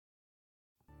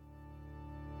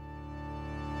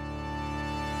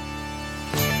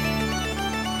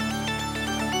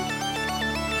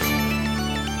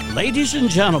Ladies and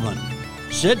gentlemen,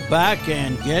 sit back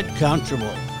and get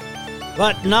comfortable.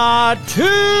 But not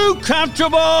too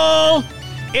comfortable!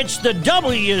 It's the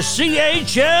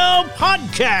Wchl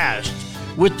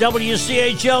Podcast with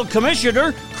Wchl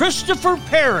Commissioner Christopher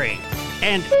Perry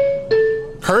and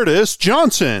Curtis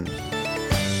Johnson.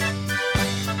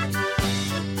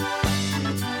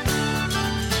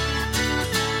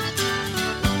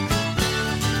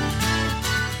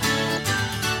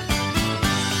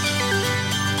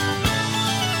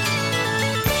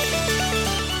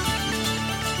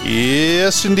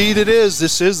 Yes, indeed it is.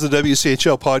 This is the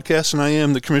Wchl Podcast, and I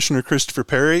am the Commissioner Christopher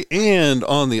Perry, and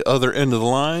on the other end of the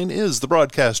line is the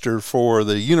broadcaster for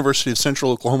the University of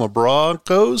Central Oklahoma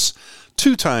Broncos,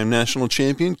 two-time national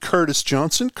champion, Curtis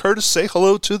Johnson. Curtis, say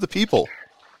hello to the people.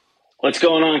 What's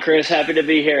going on, Chris? Happy to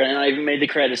be here, and I even made the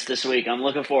credits this week. I'm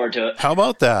looking forward to it. How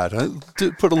about that? I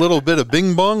did put a little bit of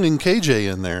Bing Bong and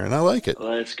KJ in there, and I like it.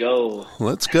 Let's go.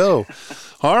 Let's go.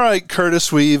 All right,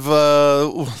 Curtis, we've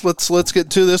let's get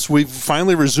to this. We've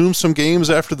finally resumed some games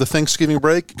after the Thanksgiving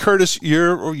break. Curtis,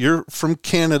 you're from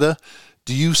Canada.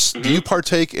 Do you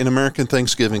partake in American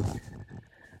Thanksgiving?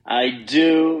 I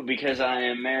do, because I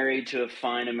am married to a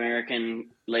fine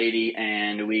American lady,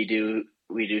 and we do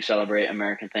celebrate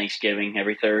American Thanksgiving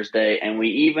every Thursday, and we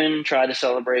even try to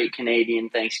celebrate Canadian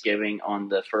Thanksgiving on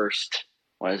the first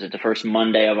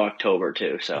Monday of October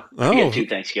too. So we get two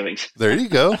Thanksgivings. There you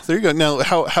go. Now,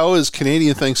 how is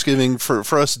Canadian Thanksgiving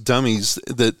for us dummies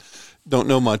that don't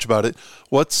know much about it?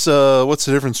 What's the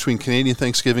difference between Canadian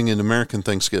Thanksgiving and American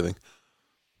Thanksgiving?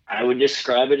 I would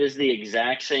describe it as the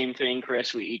exact same thing,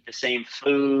 Chris. We eat the same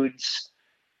foods.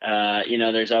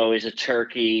 There's always a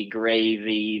turkey,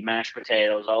 gravy, mashed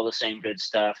potatoes, all the same good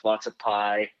stuff, lots of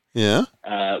pie. Yeah.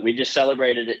 We just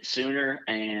celebrated it sooner,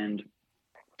 and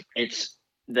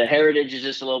the heritage is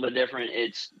just a little bit different.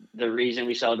 It's the reason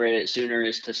we celebrate it sooner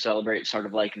is to celebrate sort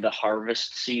of like the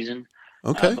harvest season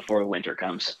before winter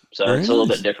comes. So Very nice. A little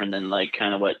bit different than like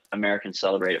kind of what Americans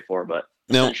celebrate it for, but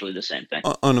essentially the same thing.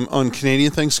 On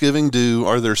Canadian Thanksgiving,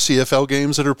 are there CFL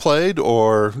games that are played,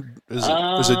 or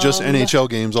is it just NHL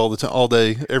games all the time, all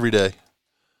day, every day?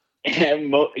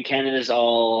 Canada's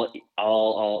all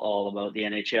about the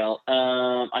NHL.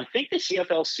 I think the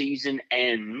CFL season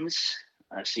ends.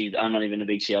 I'm not even a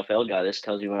big CFL guy. This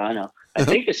tells you what I know. I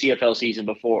think the CFL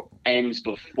season ends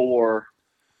before.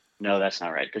 No, that's not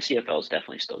right. The CFL is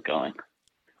definitely still going.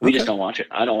 We just don't watch it.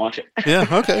 I don't watch it. Yeah.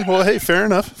 Okay. Well, hey, fair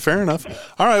enough.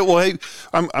 All right. Well, hey,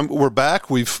 we're back.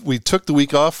 We took the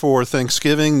week off for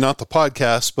Thanksgiving, not the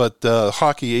podcast, but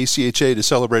hockey ACHA to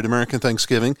celebrate American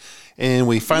Thanksgiving, and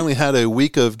we finally had a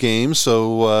week of games,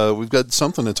 so we've got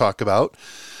something to talk about.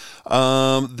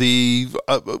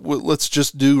 Let's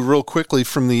just do real quickly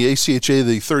from the ACHA,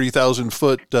 the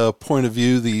 30,000-foot point of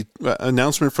view. The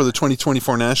announcement for the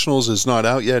 2024 Nationals is not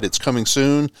out yet. It's coming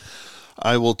soon.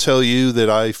 I will tell you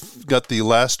that I've got the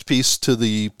last piece to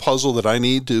the puzzle that I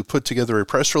need to put together a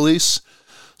press release.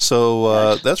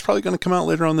 So that's probably going to come out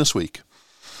later on this week.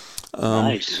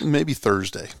 Nice. Maybe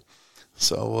Thursday.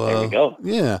 So there we go.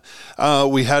 Yeah.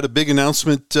 We had a big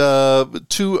announcement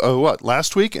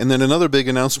last week, and then another big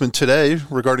announcement today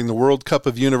regarding the World Cup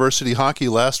of University Hockey.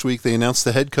 Last week they announced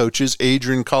the head coaches.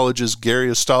 Adrian College's Gary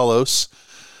Astalos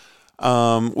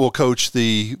will coach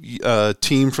the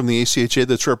team from the ACHA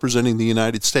that's representing the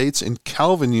United States, and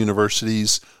Calvin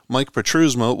University's Mike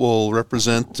Petruzma will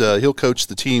he'll coach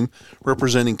the team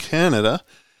representing Canada.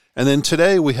 And then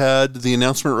today we had the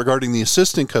announcement regarding the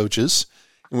assistant coaches,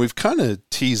 and we've kind of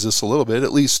teased this a little bit,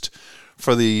 at least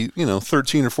for the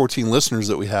 13 or 14 listeners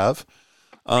that we have.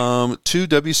 Two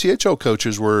WCHL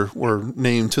coaches were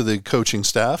named to the coaching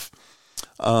staff.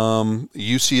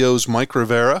 UCO's Mike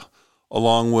Rivera,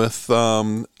 along with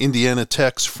Indiana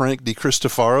Tech's Frank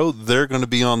DiCristofaro. They're going to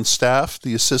be on staff,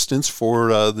 the assistants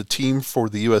for the team for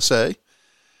the USA.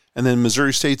 And then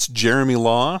Missouri State's Jeremy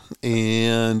Law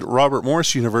and Robert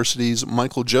Morris University's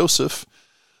Michael Joseph.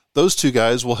 Those two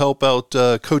guys will help out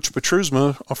Coach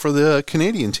Petruzma for the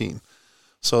Canadian team.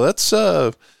 So that's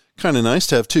kind of nice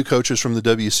to have two coaches from the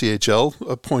WCHL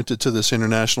appointed to this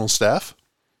international staff.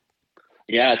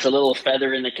 Yeah, it's a little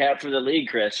feather in the cap for the league,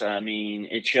 Chris. I mean,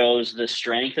 it shows the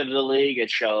strength of the league. It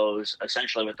shows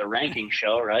essentially what the rankings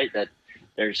show, right, that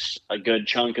there's a good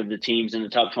chunk of the teams in the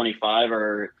top 25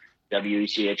 are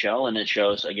WCHL, and it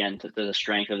shows, again, the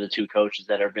strength of the two coaches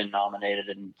that have been nominated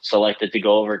and selected to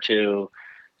go over to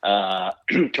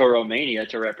Romania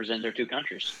to represent their two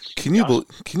countries. Can you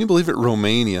believe it?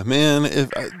 Romania, man,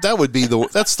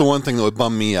 that's the one thing that would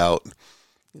bum me out.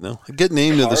 Get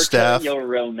named to the staff.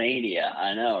 Romania,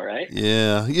 I know, right?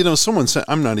 Yeah, someone said,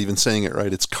 I'm not even saying it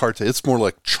right. It's Karta. It's more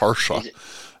like Charsha.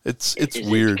 It's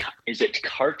weird. Is it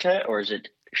Carta or is it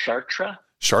Chartres?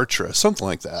 Chartres, something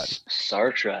like that.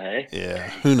 Sartre, eh? Yeah,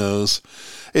 who knows?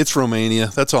 It's Romania.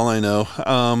 That's all I know.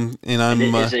 And I'm.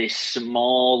 It is a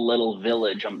small little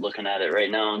village. I'm looking at it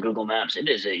right now on Google Maps. It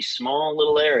is a small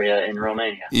little area in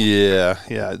Romania. Yeah.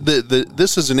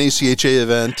 This is an ACHA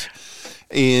event,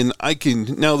 and I can,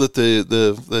 now that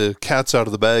the cat's out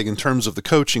of the bag in terms of the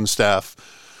coaching staff,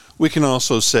 we can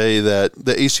also say that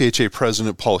the ACHA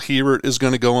president, Paul Hebert, is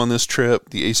going to go on this trip.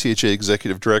 The ACHA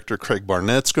executive director, Craig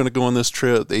Barnett's going to go on this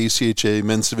trip. The ACHA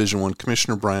Men's Division I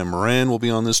commissioner, Brian Moran, will be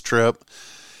on this trip.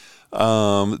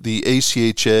 The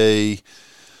ACHA,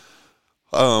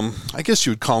 I guess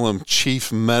you would call him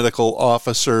chief medical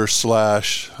officer /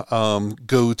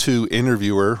 go-to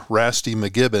interviewer, Rasty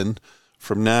McGibbon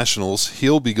from Nationals.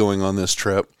 He'll be going on this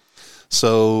trip.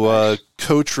 So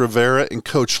Coach Rivera and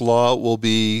Coach Law will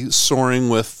be soaring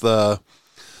with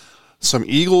some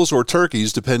eagles or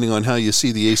turkeys, depending on how you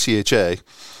see the ACHA.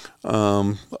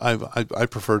 I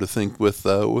prefer to think with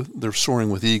they're soaring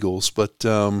with eagles, but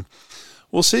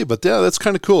we'll see. But yeah, that's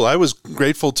kind of cool. I was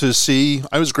grateful to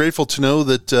know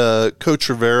that Coach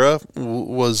Rivera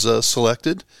was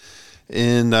selected,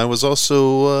 and I was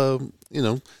also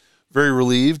very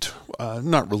relieved.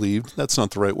 Not relieved, that's not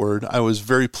the right word. I was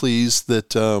very pleased that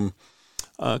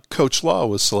Coach Law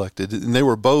was selected. And they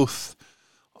were both,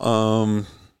 I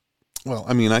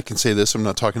can say this, I'm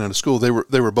not talking out of school. They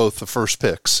were both the first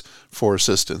picks for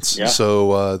assistants. Yeah.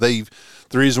 So the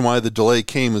reason why the delay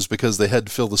came is because they had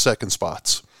to fill the second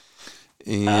spots.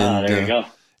 And there you go.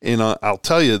 And I'll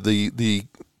tell you, the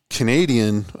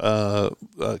Canadian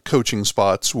coaching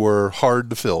spots were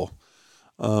hard to fill.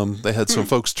 They had some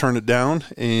folks turn it down,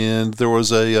 and there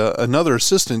was another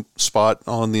assistant spot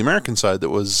on the American side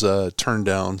that was turned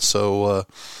down. So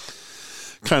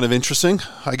kind of interesting.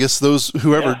 I guess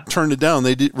whoever turned it down,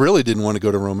 they really didn't want to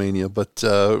go to Romania. But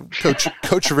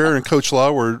Coach Rivera and Coach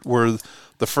Law were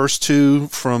the first two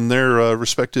from their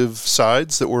respective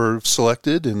sides that were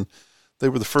selected, and they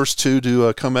were the first two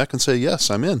to come back and say,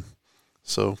 yes, I'm in.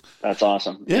 So that's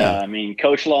awesome. Yeah. I mean,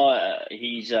 Coach Law,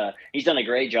 he's done a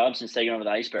great job since taking over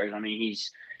the Icebergs. I mean,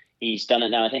 he's done it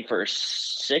now, I think, for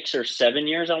 6 or 7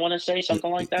 years, I want to say, something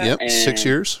like that. Yep, and 6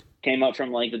 years. Came up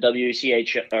from like the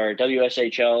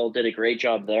WSHL, did a great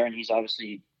job there, and he's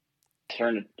obviously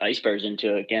turned the Icebergs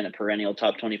into, again, a perennial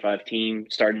top 25 team.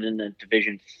 Started in the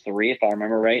Division 3, if I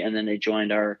remember right, and then they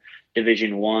joined our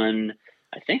Division 1.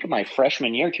 I think my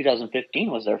freshman year,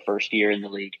 2015, was their first year in the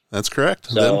league. That's correct.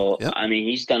 So, I mean,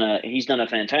 he's done a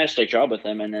fantastic job with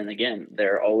them. And then again,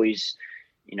 they're always,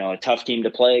 a tough team to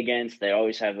play against. They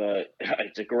always have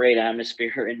it's a great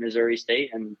atmosphere in Missouri State.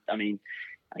 And I mean,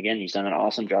 again, he's done an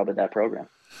awesome job at that program.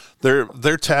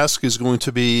 Their task is going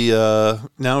to be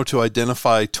now to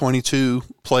identify 22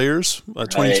 players,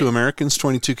 22 Americans,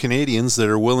 22 Canadians that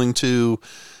are willing to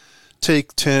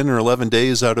take 10 or 11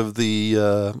 days out of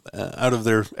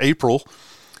their April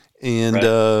and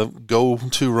go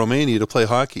to Romania to play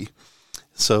hockey.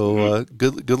 So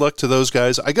good luck to those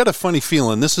guys. I got a funny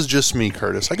feeling, this is just me,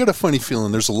 Curtis, I got a funny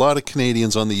feeling there's a lot of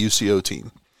Canadians on the UCO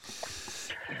team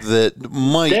that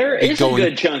might There is a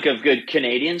good chunk of good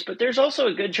Canadians, but there's also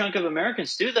a good chunk of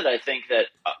Americans too that I think that,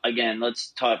 again,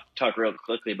 let's talk real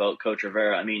quickly about Coach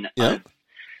Rivera. I mean,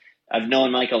 I've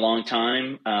known Mike a long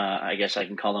time. I guess I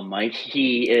can call him Mike.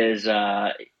 He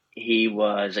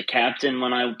was a captain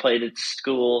when I played at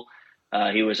school.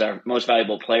 He was our most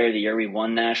valuable player the year we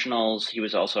won nationals. He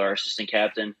was also our assistant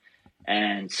captain.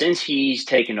 And since he's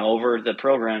taken over, the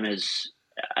program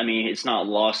it's not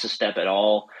lost a step at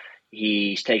all.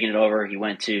 He's taken it over. He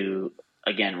went to,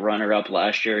 again, runner-up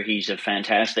last year. He's a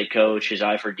fantastic coach. His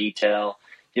eye for detail.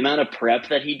 The amount of prep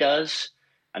that he does,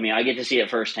 I mean, I get to see it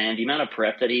firsthand. The amount of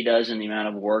prep that he does and the amount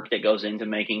of work that goes into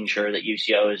making sure that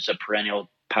UCO is a perennial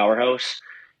powerhouse.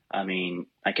 I mean,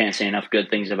 I can't say enough good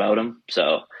things about him.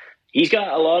 So he's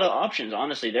got a lot of options.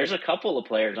 Honestly, there's a couple of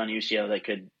players on UCO that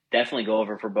could definitely go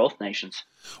over for both nations.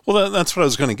 Well, that's what I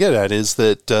was going to get at, is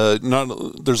that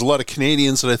there's a lot of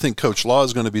Canadians that I think Coach Law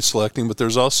is going to be selecting, but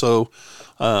there's also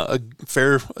a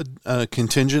fair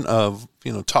contingent of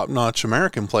top-notch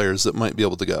American players that might be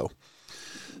able to go.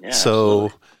 Yeah,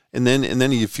 so, absolutely. and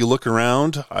then if you look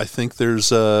around, I think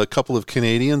there's a couple of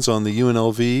Canadians on the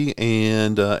UNLV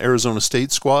and Arizona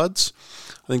State squads.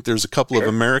 I think there's a couple of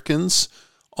Americans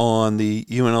on the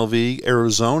UNLV,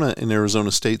 Arizona, and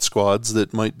Arizona State squads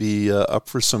that might be up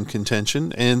for some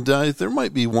contention, and there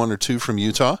might be one or two from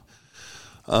Utah.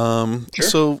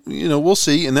 So we'll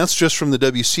see, and that's just from the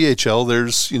WCHL.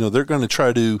 There's they're going to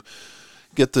try to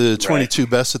get the 22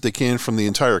 best that they can from the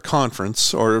entire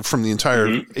conference or from the entire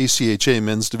ACHA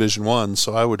Men's Division I.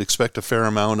 So I would expect a fair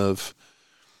amount of,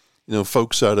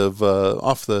 folks out of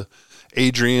off the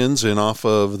Adrians and off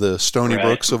of the Stony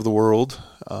Brooks of the world.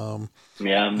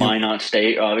 Minot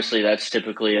State, obviously that's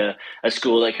typically a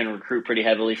school that can recruit pretty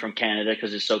heavily from Canada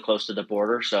because it's so close to the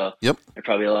border. So there are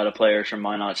probably a lot of players from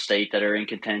Minot State that are in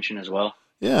contention as well.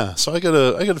 Yeah, so I got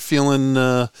a feeling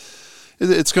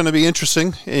it's going to be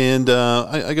interesting, and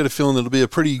I got a feeling it'll be a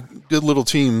pretty good little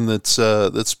team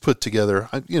that's put together.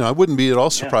 I wouldn't be at all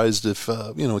surprised if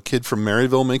a kid from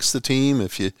Maryville makes the team.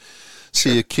 If you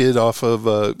see a kid off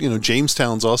of,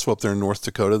 Jamestown's also up there in North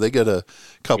Dakota. They get a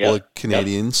couple of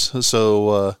Canadians.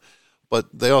 So, but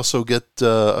they also get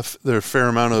their fair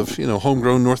amount of,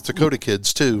 homegrown North Dakota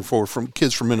kids too, from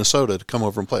kids from Minnesota to come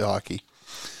over and play hockey.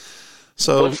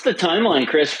 So what's the timeline,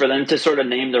 Chris, for them to sort of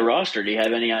name the roster? Do you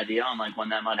have any idea on when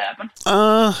that might happen?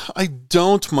 I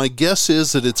don't. My guess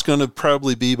is that it's going to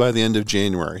probably be by the end of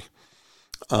January.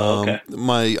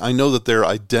 I know that they're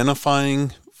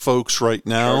identifying folks right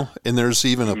now, and there's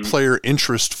even a player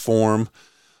interest form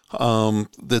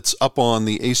that's up on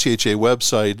the ACHA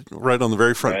website, right on the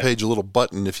very front page, a little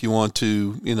button if you want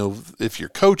to, if your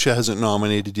coach hasn't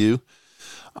nominated you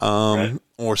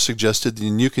or suggested,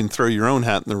 then you can throw your own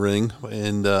hat in the ring,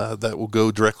 and that will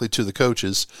go directly to the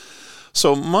coaches.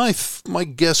 So my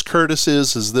guess, Curtis,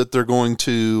 is that they're going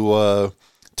to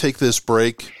take this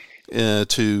break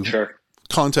to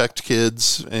contact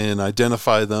kids and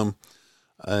identify them,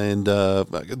 and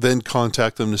then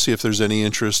contact them to see if there's any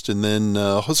interest, and then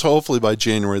so hopefully by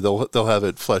January they'll have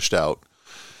it fleshed out.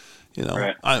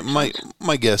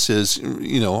 My guess is,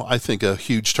 I think a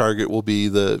huge target will be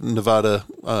the Nevada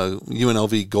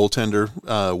UNLV goaltender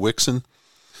Wchl.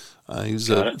 He's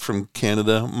from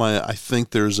Canada. I think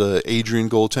there's a Adrian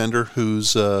goaltender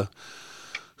who's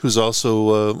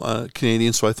also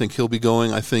Canadian, so I think he'll be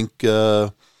going. I think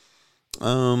help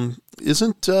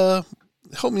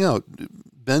me out.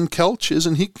 Ben Kelch,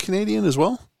 isn't he Canadian as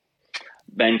well?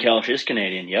 Ben Kelch is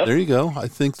Canadian, yep. There you go. I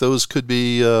think those could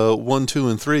be 1, 2,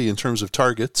 and 3 in terms of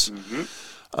targets,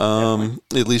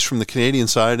 at least from the Canadian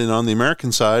side. And on the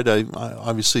American side,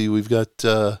 obviously we've got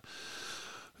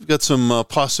some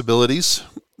possibilities,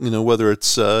 whether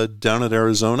it's down at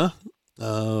Arizona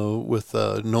with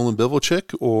Nolan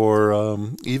Bivelchik, or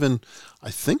even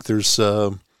I think there's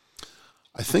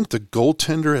the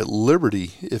goaltender at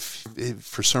Liberty, if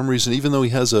for some reason, even though he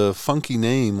has a funky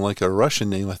name, like a Russian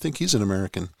name, I think he's an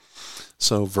American.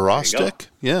 So Verostek,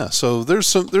 So there's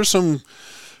some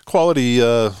quality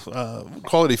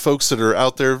folks that are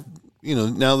out there.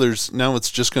 Now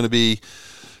it's just going to be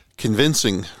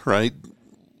convincing, right?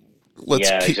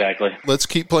 Let's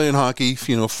keep playing hockey.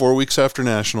 4 weeks after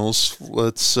nationals,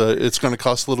 it's going to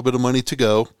cost a little bit of money to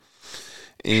go.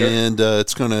 And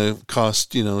it's going to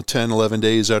cost, 10, 11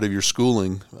 days out of your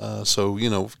schooling. So,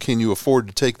 can you afford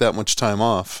to take that much time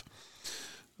off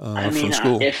from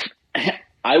school?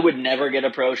 I would never get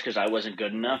approached because I wasn't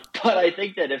good enough. But I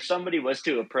think that if somebody was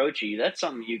to approach you, that's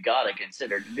something you got to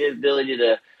consider. The ability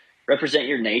to represent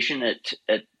your nation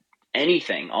at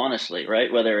anything, honestly,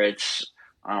 right? Whether it's,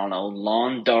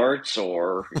 lawn darts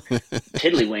or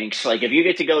tiddlywinks. Like, if you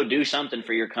get to go do something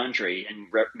for your country and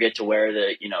get to wear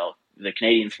the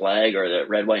Canadian flag or the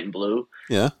red, white, and blue.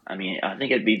 Yeah. I think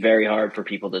it'd be very hard for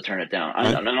people to turn it down.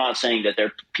 I'm not saying that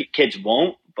their kids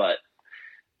won't, but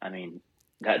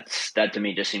that to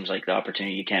me just seems like the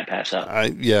opportunity you can't pass up.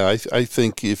 I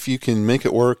think if you can make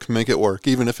it work,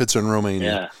 even if it's in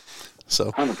Romania. Yeah.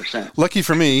 So 100%. Lucky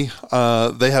for me,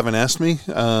 they haven't asked me,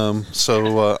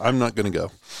 so I'm not going to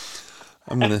go.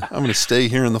 I'm gonna stay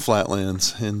here in the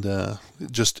Flatlands and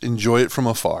just enjoy it from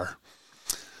afar.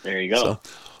 There you go. So,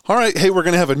 all right. Hey, we're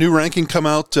going to have a new ranking come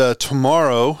out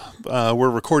tomorrow. We're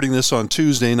recording this on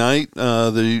Tuesday night.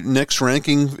 The next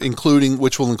ranking,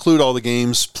 which will include all the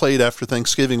games played after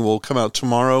Thanksgiving, will come out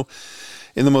tomorrow.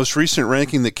 In the most recent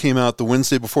ranking that came out the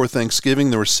Wednesday before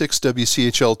Thanksgiving, there were 6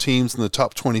 WCHL teams in the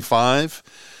top 25.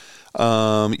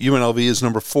 UNLV is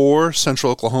number 4.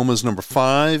 Central Oklahoma is number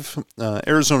 5.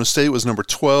 Arizona State was number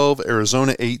 12.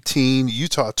 Arizona 18.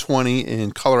 Utah 20.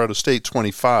 And Colorado State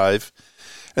 25.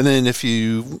 And then if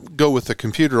you go with the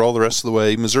computer all the rest of the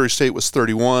way, Missouri State was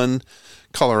 31,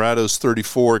 Colorado's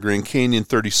 34, Grand Canyon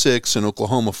 36, and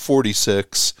Oklahoma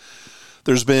 46.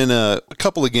 There's been a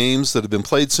couple of games that have been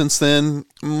played since then.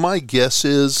 My guess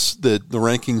is that the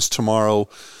rankings tomorrow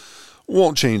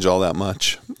won't change all that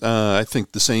much. I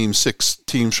think the same 6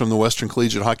 teams from the Western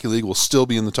Collegiate Hockey League will still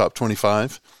be in the top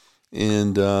 25.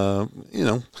 And,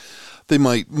 they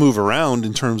might move around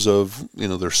in terms of,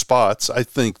 their spots. I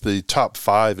think the top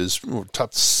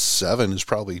 7 is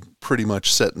probably pretty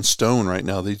much set in stone right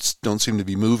now. They just don't seem to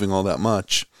be moving all that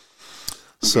much.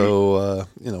 So,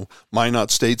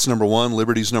 Minot State's number 1,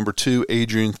 Liberty's number 2,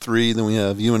 Adrian 3, then we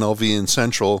have UNLV in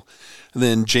Central, and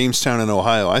then Jamestown and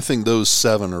Ohio. I think those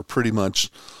 7 are pretty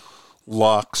much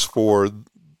locks for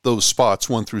those spots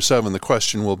 1 through 7. The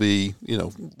question will be,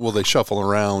 will they shuffle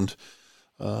around?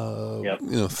 There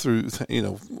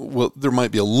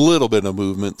might be a little bit of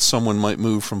movement. Someone might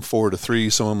move from 4 to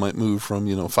 3. Someone might move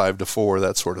from, 5 to 4,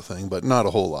 that sort of thing, but not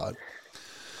a whole lot.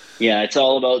 Yeah, it's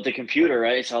all about the computer,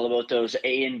 right? It's all about those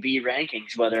A and B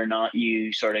rankings, whether or not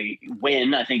you sort of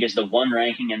win, I think, is the one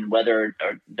ranking, and whether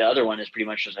or the other one is pretty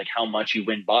much just like how much you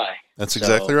win by. That's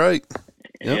exactly right.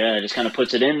 Yep. Yeah, it just kind of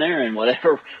puts it in there, and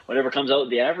whatever comes out with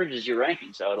the average is your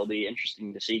ranking. So it'll be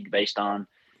interesting to see based on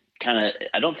kind of,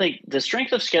 I don't think the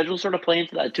strength of schedule sort of play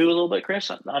into that too a little bit,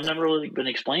 Chris. I've never really been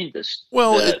explained this.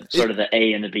 Well, the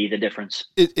A and the B, the difference.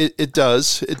 It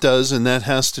does, and that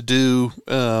has to do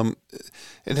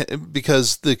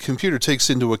because the computer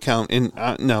takes into account. And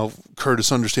now,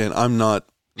 Curtis, understand,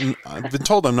 I've been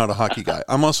told I'm not a hockey guy.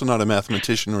 I'm also not a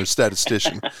mathematician or a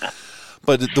statistician.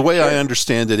 But the way I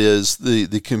understand it is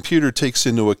the computer takes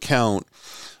into account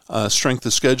strength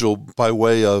of schedule by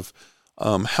way of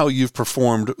how you've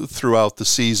performed throughout the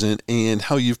season and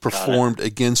how you've performed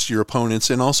against your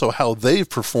opponents, and also how they've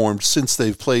performed since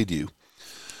they've played you.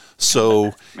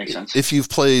 So makes sense. If you've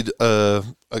played a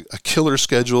killer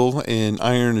schedule and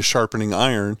iron is sharpening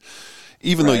iron,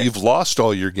 even though you've lost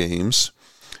all your games,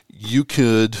 you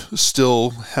could still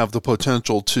have the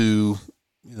potential to,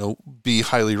 be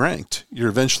highly ranked. You're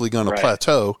eventually going to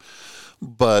plateau,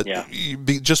 but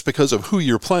just because of who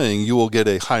you're playing, you will get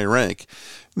a high rank.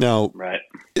 Now,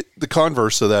 the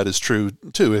converse of that is true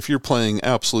too. If you're playing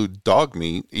absolute dog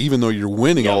meat, even though you're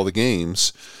winning all the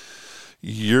games,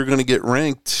 you're going to get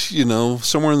ranked,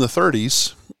 somewhere in the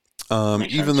 30s,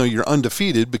 even though you're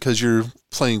undefeated because you're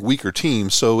playing weaker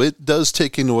teams. So it does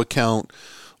take into account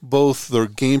both their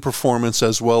game performance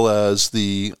as well as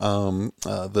the who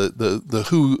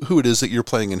it is that you're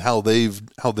playing and how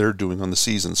they're doing on the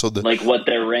season. So like what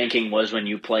their ranking was when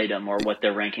you played them, or what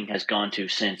their ranking has gone to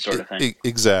since, sort of thing.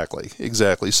 Exactly.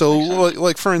 So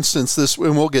like for instance, this,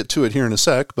 and we'll get to it here in a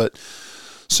sec, but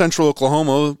Central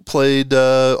Oklahoma played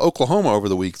Oklahoma over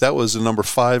the week. That was a number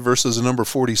 5 versus a number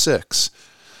 46.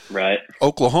 Right.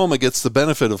 Oklahoma gets the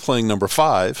benefit of playing number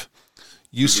 5.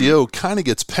 UCO kind of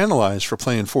gets penalized for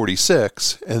playing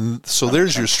 46, and so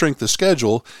there's your strength of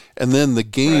schedule, and then the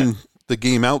game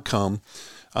outcome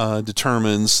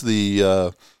determines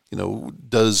the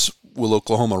will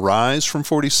Oklahoma rise from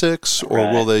 46,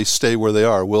 or will they stay where they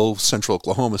are? Will Central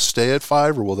Oklahoma stay at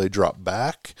 5, or will they drop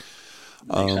back?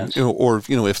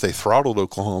 If they throttled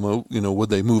Oklahoma, would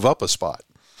they move up a spot?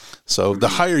 So the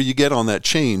higher you get on that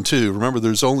chain too, remember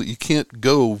you can't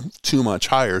go too much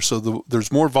higher. So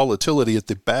there's more volatility at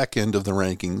the back end of the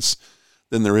rankings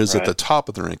than there is at the top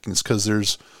of the rankings, because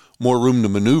there's more room to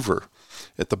maneuver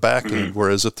at the back end.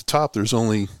 Whereas at the top, there's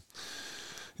only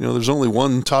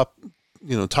one top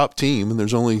team, and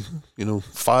there's only,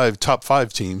 5 top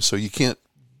 5 teams. So you can't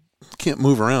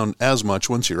move around as much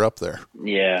once you're up there.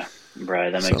 Yeah.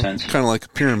 Right, that makes sense. Kind of like a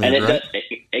pyramid, and right?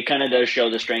 It kind of does show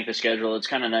the strength of schedule. It's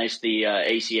kind of nice. The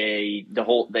ACA,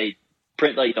 they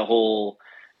print like the whole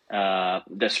the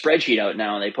spreadsheet out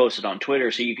now, and they post it on Twitter,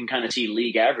 so you can kind of see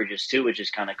league averages too, which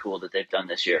is kind of cool that they've done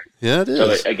this year. Yeah, it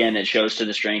is. So it shows to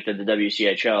the strength of the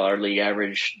WCHL. Our league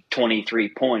average 23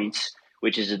 points,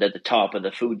 which is at the top of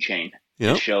the food chain.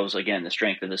 Yep. It shows again the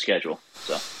strength of the schedule.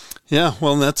 So. Yeah,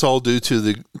 well, and that's all due to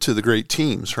the great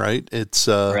teams, right? It's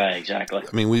right, exactly.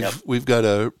 I mean, we've got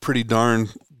a pretty darn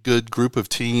good group of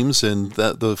teams, and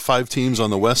that the 5 teams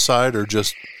on the west side are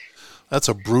that's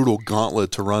a brutal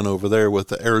gauntlet to run over there with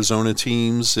the Arizona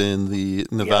teams and the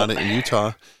Nevada and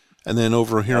Utah, and then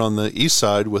over here on the east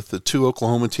side with the 2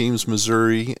 Oklahoma teams,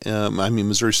 Missouri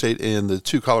State, and the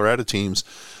 2 Colorado teams.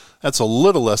 That's a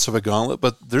little less of a gauntlet,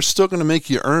 but they're still going to make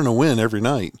you earn a win every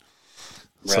night.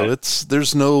 Right. So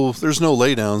there's no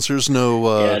laydowns. There's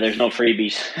no there's no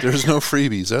freebies. There's no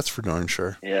freebies. That's for darn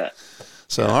sure. Yeah.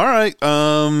 So all right.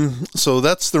 So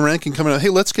that's the ranking coming out. Hey,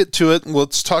 let's get to it.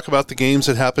 Let's talk about the games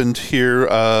that happened here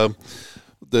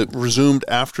that resumed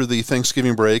after the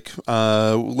Thanksgiving break.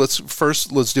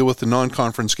 Let's deal with the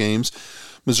non-conference games.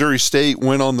 Missouri State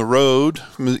went on the road.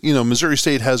 Missouri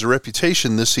State has a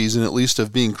reputation this season, at least,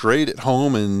 of being great at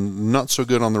home and not so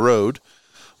good on the road.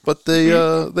 But they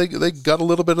got a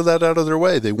little bit of that out of their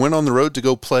way. They went on the road to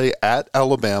go play at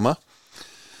Alabama.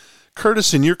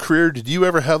 Curtis, in your career, did you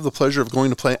ever have the pleasure of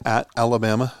going to play at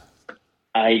Alabama?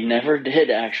 I never did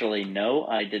actually. No,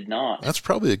 I did not. That's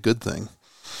probably a good thing.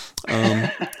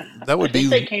 That would I think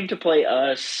be. they came to play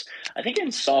us. I think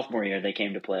in sophomore year they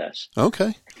came to play us. Okay.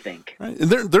 I think. Right. And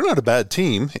they're not a bad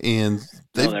team, and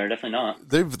No, they're definitely not.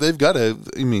 They've got to.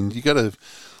 I mean, you got to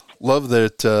love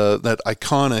that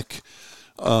iconic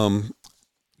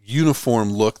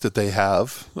uniform look that they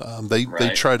have. They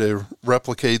try to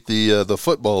replicate the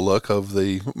football look of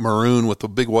the maroon with the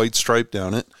big white stripe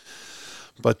down it.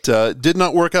 But did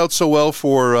not work out so well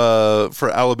for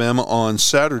Alabama on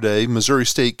Saturday. Missouri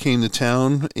State came to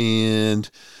town, and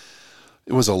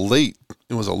it was a late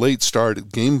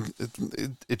start. Game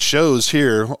it shows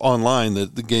here online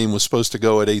that the game was supposed to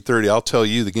go at 8:30. I'll tell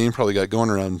you, the game probably got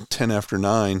going around 10 after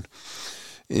 9,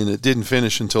 and it didn't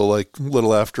finish until like a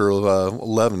little after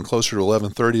 11, closer to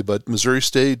 11:30. But Missouri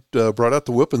State brought out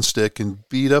the whipping stick and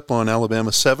beat up on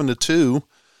Alabama 7-2.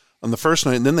 On the first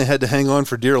night, and then they had to hang on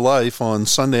for dear life on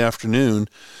Sunday afternoon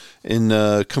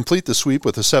and complete the sweep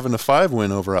with a 7-5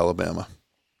 win over Alabama.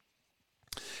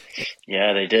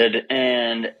 Yeah, they did.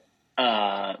 And,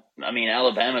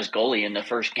 Alabama's goalie in the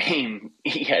first game,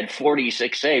 he had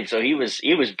 46 saves, so he was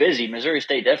busy. Missouri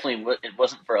State definitely, it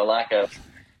wasn't for a lack of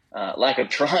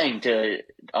trying to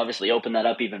obviously open that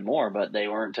up even more, but they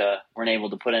weren't able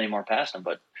to put any more past him.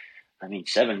 But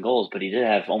 7 goals, but he did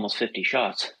have almost 50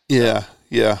 shots. Yeah,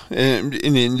 and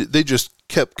they just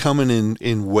kept coming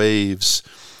in waves.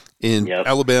 And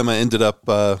Alabama ended up,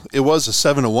 it was a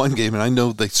 7-1 game, and I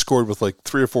know they scored with like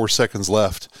 3 or 4 seconds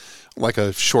left, like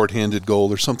a shorthanded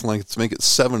goal or something like that to make it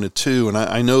 7-2. And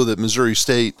I know that Missouri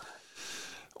State,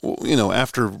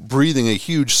 after breathing a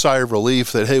huge sigh of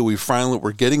relief that, hey,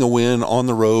 we're getting a win on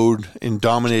the road in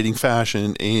dominating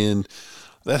fashion, and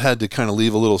that had to kind of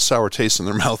leave a little sour taste in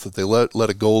their mouth that they let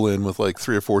a goal in with like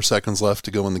 3 or 4 seconds left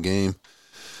to go in the game.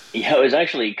 Yeah, it was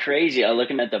actually crazy. I was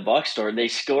looking at the box score. They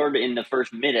scored in the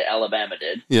first minute, Alabama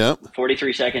did. Yeah.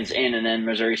 43 seconds in, and then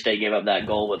Missouri State gave up that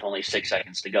goal with only 6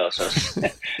 seconds to go. So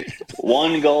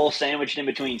 1 goal sandwiched in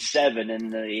between 7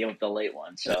 and the late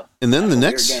one. So and then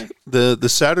the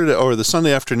Saturday or the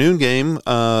Sunday afternoon game,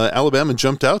 Alabama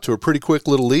jumped out to a pretty quick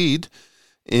little lead.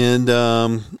 And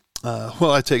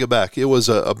I take it back. It was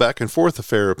a back and forth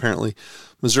affair, apparently.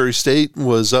 Missouri State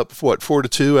was up,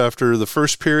 4-2 after the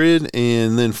first period,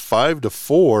 and then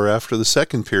 5-4 after the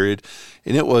second period.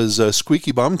 And it was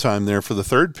squeaky bum time there for the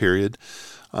third period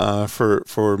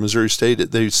for Missouri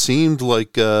State. They seemed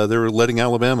like they were letting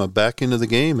Alabama back into the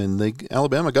game, and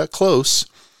Alabama got close.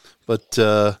 But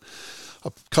a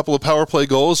couple of power play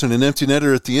goals and an empty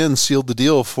netter at the end sealed the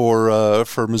deal for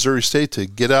Missouri State to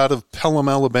get out of Pelham,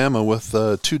 Alabama with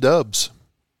 2 dubs.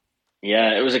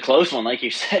 Yeah, it was a close one. Like you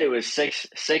said, it was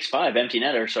 6-5 empty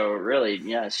netter. So really,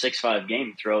 6-5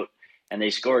 game throat. And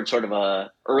they scored sort of a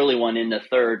early one in the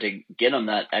third to get them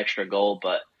that extra goal.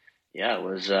 But yeah, it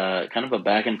was kind of a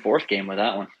back and forth game with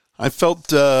that one. I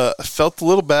felt a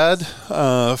little bad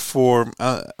for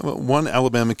one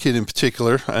Alabama kid in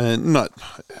particular, and I'm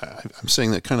saying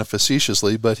that kind of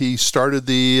facetiously, but he started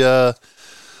the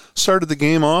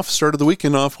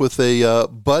weekend off with a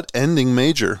butt-ending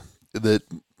major that,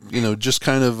 just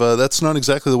kind of that's not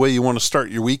exactly the way you want to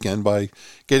start your weekend, by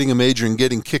getting a major and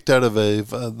getting kicked out of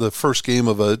the first game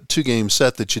of a 2-game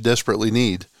set that you desperately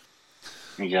need.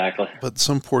 Exactly. But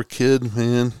some poor kid,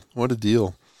 man, what a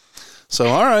deal. So,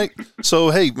 all right. So,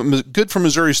 hey, good for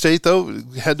Missouri State, though.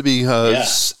 It had to be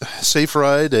safe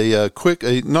ride, a quick,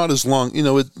 not as long.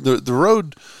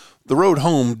 The road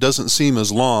home doesn't seem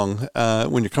as long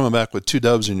when you're coming back with 2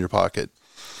 dubs in your pocket.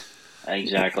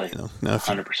 Exactly.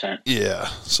 100%. Yeah.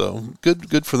 So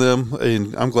good for them,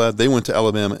 and I'm glad they went to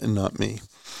Alabama and not me.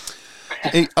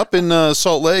 Hey, up in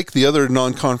Salt Lake, the other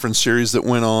non-conference series that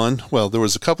went on, well, there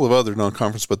was a couple of other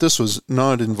non-conference, but this was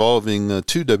not involving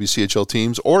 2 WCHL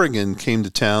teams. Oregon came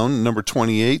to town, number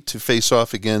 28, to face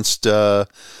off against a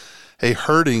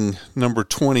hurting number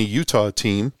 20 Utah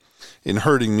team. In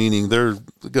hurting, meaning they've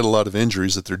got a lot of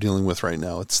injuries that they're dealing with right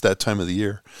now. It's that time of the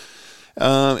year.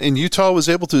 And Utah was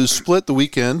able to split the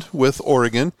weekend with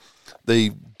Oregon.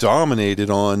 They dominated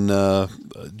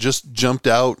just jumped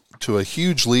out to a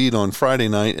huge lead on Friday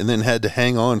night and then had to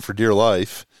hang on for dear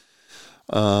life.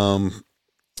 Well,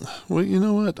 you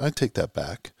know what? I take that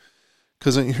back,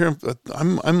 because I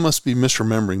must be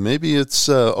misremembering. Maybe it's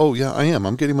I am.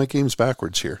 I'm getting my games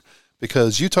backwards here,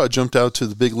 because Utah jumped out to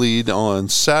the big lead on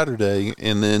Saturday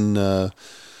and then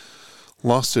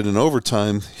lost it in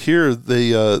overtime. Here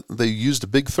they used a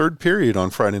big third period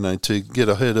on Friday night to get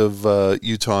ahead of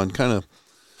Utah and kind of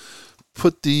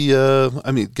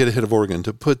get ahead of Oregon,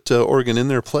 to put Oregon in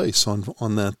their place on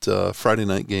that Friday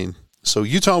night game. So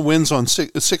Utah wins on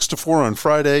 6-4 on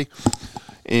Friday,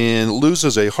 and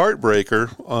loses a heartbreaker,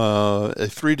 a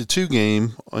 3-2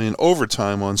 game in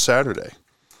overtime on Saturday.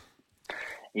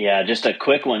 Yeah, just a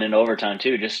quick one in overtime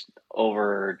too. Just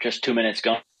 2 minutes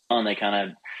gone, they kind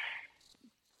of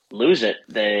lose it.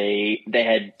 They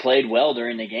had played well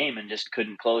during the game and just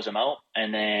couldn't close them out.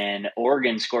 And then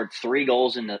Oregon scored 2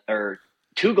 goals in the third,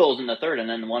 and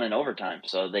then one in overtime.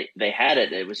 So they had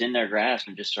it. It was in their grasp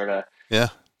and just sort of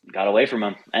got away from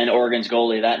them. And Oregon's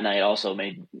goalie that night also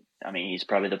he's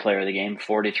probably the player of the game.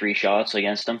 43 shots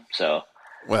against them. So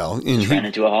he ran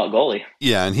into a hot goalie.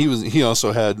 Yeah, and he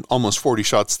also had almost 40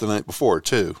 shots the night before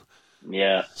too.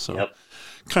 Yeah. So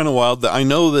kind of wild. I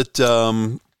know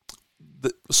that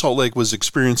Salt Lake was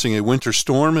experiencing a winter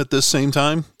storm at this same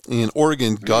time, and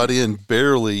Oregon got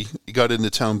into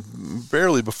town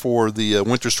barely before the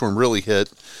winter storm really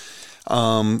hit.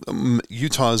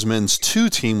 Utah's men's 2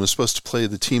 team was supposed to play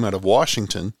the team out of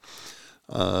Washington,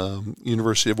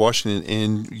 University of Washington,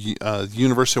 and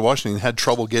University of Washington had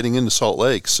trouble getting into Salt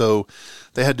Lake, so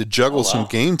they had to juggle some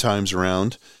game times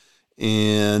around,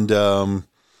 and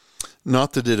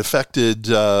not that it affected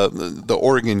the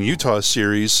Oregon-Utah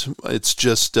series. It's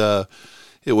just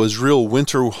it was real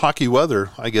winter hockey weather,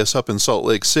 I guess, up in Salt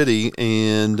Lake City.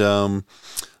 And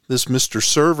this Mr.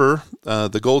 Server,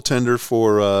 the goaltender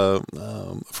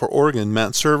for Oregon,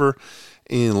 Matt Server,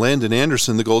 and Landon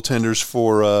Anderson, the goaltenders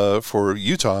for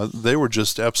Utah, they were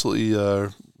just absolutely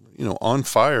on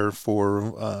fire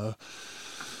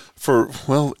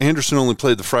Anderson only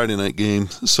played the Friday night game,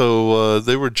 so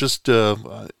they were just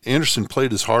Anderson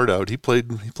played his heart out. He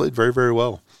played very, very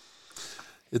well.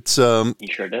 It's he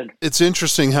sure did. It's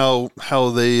interesting how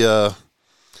they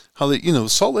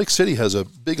Salt Lake City has a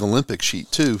big Olympic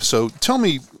sheet too. So tell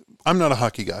me, I'm not a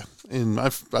hockey guy, and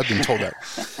I've been told that.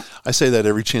 I say that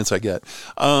every chance I get.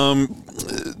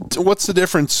 What's the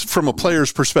difference from a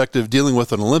player's perspective dealing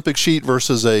with an Olympic sheet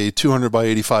versus a 200 by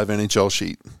 85 NHL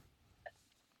sheet?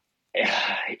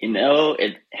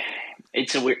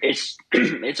 It's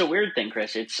a weird thing,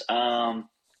 Chris. It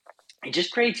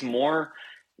just creates more.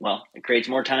 Well, it creates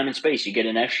more time and space. You get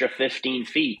an extra 15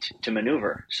 feet to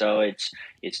maneuver. So it's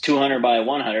 200 by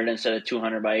 100 instead of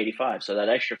 200 by 85. So that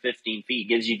extra 15 feet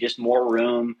gives you just more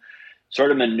room,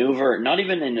 sort of maneuver, not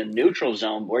even in the neutral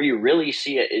zone. Where you really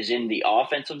see it is in the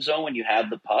offensive zone when you have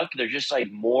the puck. There's just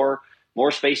like more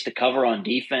space to cover on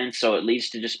defense. So it leads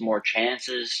to just more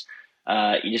chances.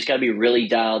 You just got to be really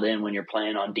dialed in when you're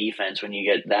playing on defense when you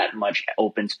get that much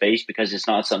open space, because it's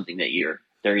not something that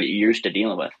they're used to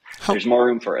dealing with. There's more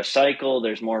room for a cycle.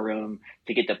 There's more room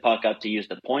to get the puck up to use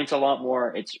the points a lot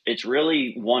more. It's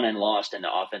really won and lost in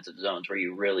the offensive zones where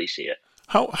you really see it.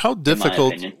 How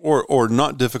difficult or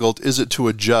not difficult is it to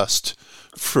adjust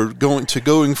for going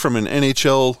from an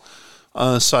NHL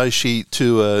size sheet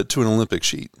to an Olympic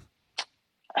sheet?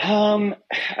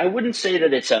 I wouldn't say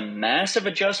that it's a massive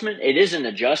adjustment. It is an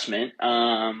adjustment.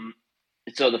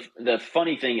 So the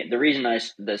funny thing, the reason I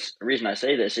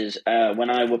say this is when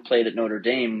I played at Notre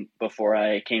Dame before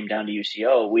I came down to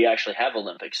UCO, we actually have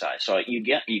Olympic size. So you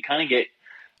kind of get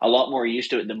a lot more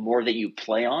used to it the more that you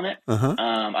play on it. Uh-huh.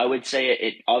 I would say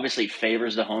it obviously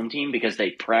favors the home team because they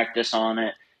practice on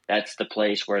it. That's the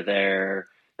place where they're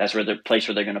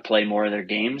going to play more of their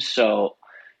games. So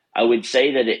I would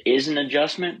say that it is an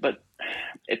adjustment, but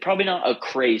it's probably not a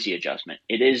crazy adjustment.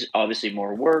 It is obviously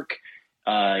more work.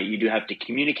 You do have to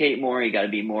communicate more. You got to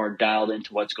be more dialed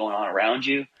into what's going on around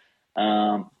you.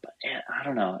 I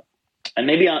don't know. And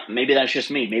maybe that's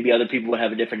just me. Maybe other people would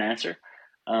have a different answer.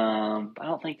 I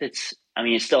don't think it's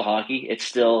still hockey. It's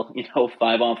still,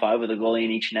 5-on-5 with a goalie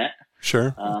in each net.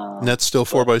 Sure. Net's still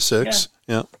 4x6.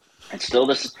 Yeah. It's still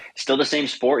the same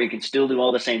sport. You can still do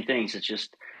all the same things. It's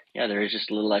just, there is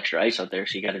just a little extra ice out there.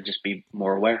 So you got to just be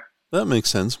more aware. That makes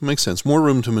sense. More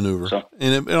room to maneuver.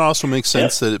 And it also makes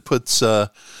sense that it puts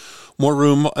more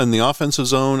room in the offensive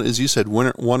zone, as you said,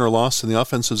 won or lost in the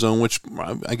offensive zone, which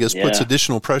I guess puts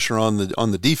additional pressure on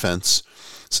the defense,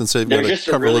 since they've got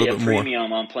to cover a little bit more. There's just a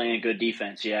premium on playing good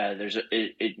defense. Yeah,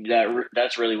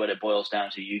 that's really what it boils down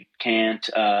to. You can't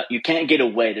get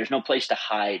away. There's no place to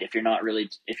hide if you're not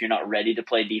ready to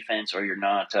play defense, or you're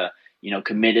not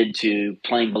committed to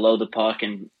playing below the puck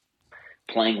and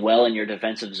playing well in your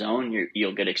defensive zone.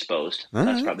 You'll get exposed.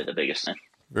 That's probably the biggest thing.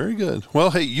 Very good.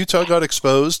 Well, hey, Utah got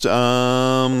exposed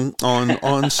on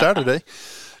Saturday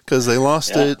because they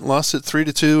lost it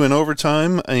 3-2 in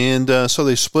overtime, and so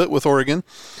they split with Oregon.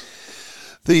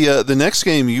 The next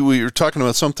game, we were talking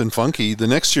about something funky. The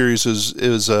next series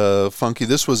is funky.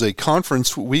 This was a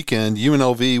conference weekend.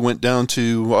 UNLV went down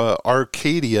to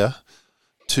Arcadia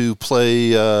to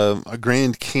play a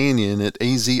Grand Canyon at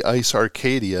AZ Ice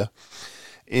Arcadia.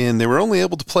 and they were only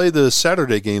able to play the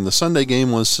Saturday game. The Sunday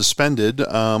game was suspended.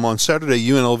 On Saturday,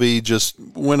 UNLV just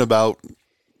went about,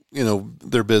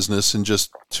 their business and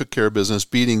just took care of business,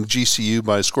 beating GCU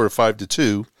by a score of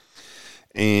 5-2.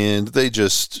 And they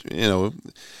just, it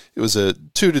was a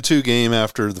 2-2 game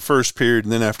after the first period,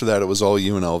 and then after that, it was all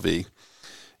UNLV.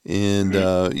 And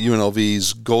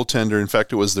UNLV's goaltender, in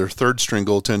fact, it was their third-string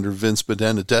goaltender, Vince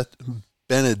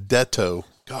Benedetto.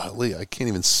 Golly, I can't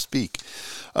even speak.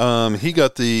 He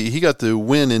got the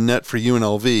win in net for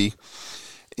UNLV,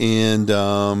 and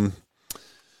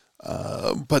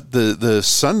but the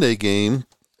Sunday game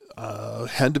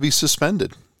had to be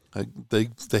suspended.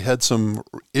 They had some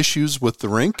issues with the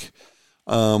rink.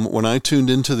 When I tuned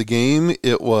into the game,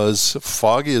 it was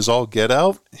foggy as all get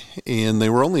out, and they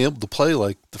were only able to play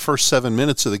like the first 7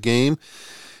 minutes of the game.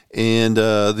 And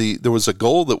there was a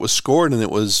goal that was scored, and it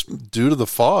was due to the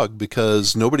fog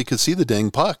because nobody could see the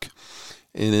dang puck.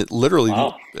 And it literally,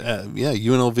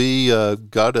 UNLV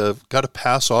got a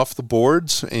pass off the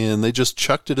boards, and they just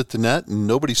chucked it at the net, and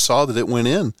nobody saw that it went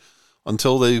in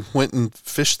until they went and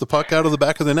fished the puck out of the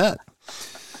back of the net.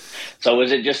 So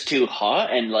was it just too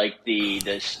hot, and like the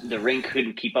rink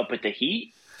couldn't keep up with the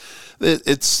heat?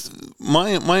 It's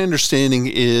my understanding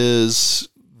is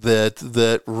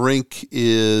that rink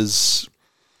is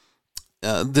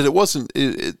that it wasn't.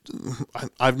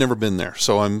 I've never been there,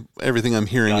 so everything I'm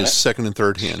hearing is second and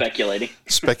third hand.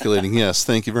 Speculating. Yes,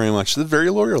 thank you very much. That's very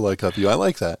lawyer-like of you. I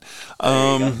like that.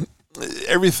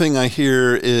 Everything I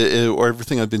hear or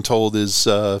everything I've been told is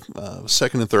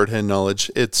second and third hand knowledge.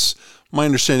 It's my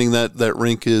understanding that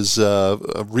rink is a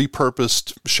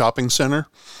repurposed shopping center,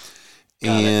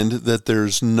 and that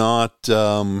there's not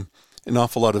an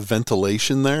awful lot of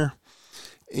ventilation there,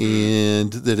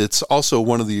 and that it's also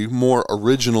one of the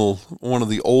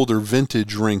older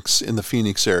vintage rinks in the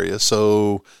Phoenix area.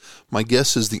 So my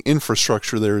guess is the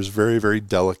infrastructure there is very, very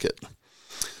delicate.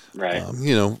 Right.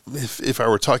 If I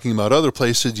were talking about other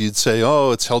places, you'd say,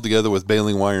 oh, it's held together with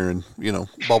baling wire and,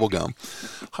 bubble gum.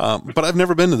 But I've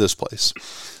never been to this place.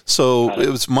 So it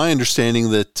was my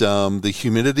understanding that the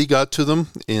humidity got to them,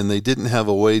 and they didn't have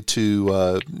a way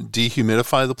to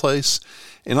dehumidify the place.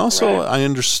 And also,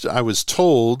 right. I was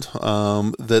told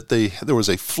that there was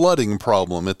a flooding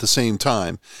problem at the same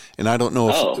time, and I don't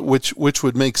know which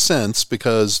would make sense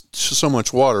because so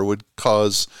much water would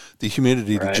cause the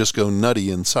humidity to just go nutty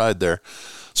inside there.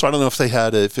 So I don't know if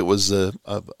it was a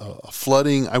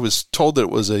flooding. I was told that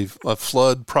it was a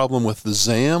flood problem with the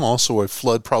ZAM, also a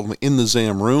flood problem in the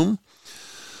ZAM room.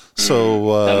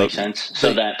 So that makes sense.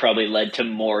 So that probably led to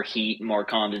more heat, more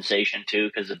condensation too,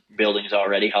 because the building's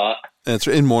already hot. That's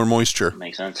in more moisture.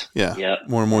 Makes sense. Yeah, yep.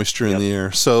 More moisture in the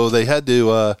air. So they had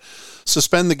to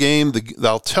suspend the game.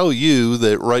 I'll tell you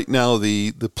that right now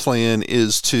the plan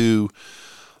is to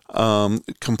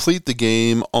complete the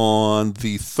game on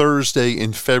the Thursday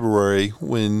in February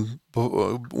when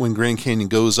Grand Canyon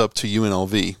goes up to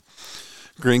UNLV.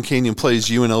 Grand Canyon plays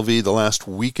UNLV the last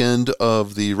weekend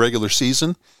of the regular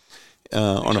season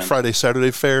on a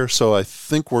Friday-Saturday fair. So I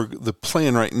think the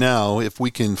plan right now, if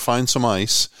we can find some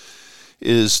ice,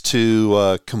 is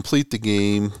to complete the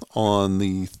game on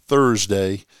the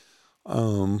Thursday.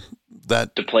 To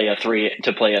play a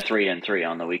 3-3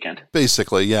 on the weekend.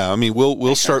 Basically, yeah. I mean,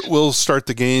 we'll start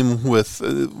the game with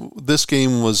this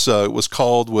game was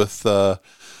called with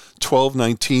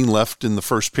 12:19 left in the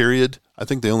first period. I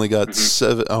think they only got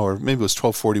 7, or maybe it was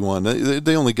 12:41.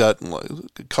 They only got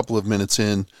a couple of minutes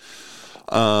in.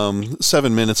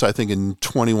 7 minutes, I think, in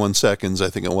 21 seconds.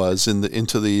 I think it was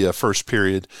into the first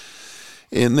period,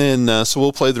 and then so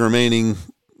we'll play the remaining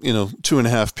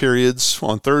 2.5 periods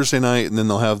on Thursday night, and then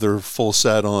they'll have their full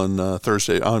set on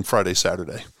Friday,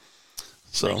 Saturday.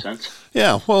 So, makes sense.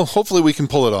 Yeah, well, hopefully we can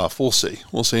pull it off. We'll see.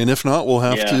 And if not, we'll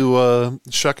have to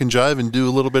shuck and jive and do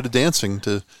a little bit of dancing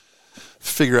to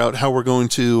figure out how we're going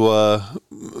to,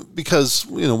 because,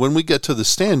 when we get to the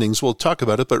standings, we'll talk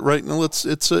about it, but right now it's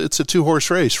a 2-horse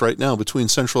race right now between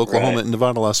Central Oklahoma and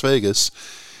Nevada, Las Vegas.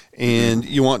 And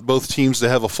you want both teams to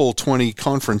have a full 20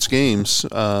 conference games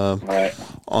on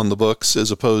the books,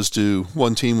 as opposed to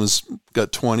one team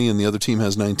got 20 and the other team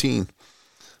has 19.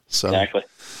 So exactly.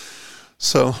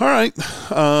 So all right.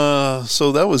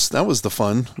 So that was the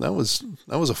fun. That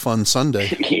was a fun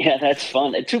Sunday. Yeah, that's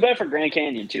fun. Too bad for Grand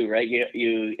Canyon too, right?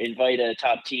 You invite a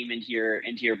top team into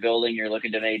your building. You're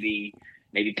looking to maybe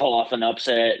pull off an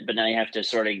upset, but now you have to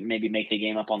sort of maybe make the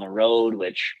game up on the road,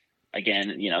 which,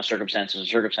 again, circumstances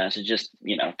just,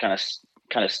 kind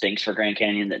of stinks for Grand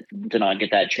Canyon that did not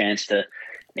get that chance to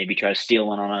maybe try to steal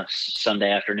one on a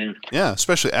Sunday afternoon. Yeah,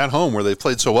 especially at home where they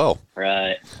played so well.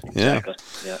 Right. Exactly.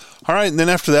 Yeah. All right, and then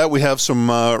after that we have some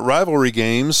rivalry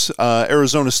games.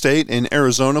 Arizona State and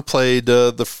Arizona played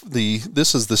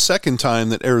this is the second time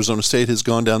that Arizona State has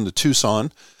gone down to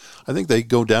Tucson. I think they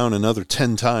go down another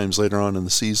 10 times later on in the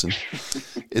season.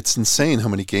 It's insane how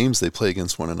many games they play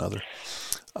against one another.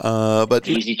 But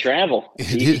easy travel.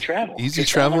 Easy travel. Easy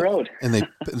Just travel. down the road. And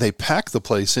they pack the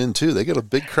place in too. They get a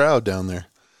big crowd down there.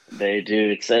 They do.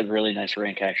 It's a really nice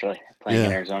rink, actually, playing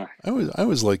in Arizona. I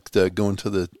always liked going to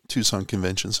the Tucson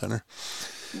Convention Center.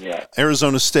 Yeah.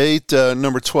 Arizona State,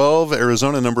 number 12,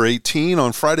 Arizona, number 18.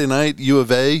 On Friday night, U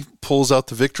of A pulls out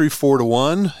the victory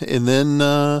 4-1, and then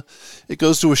it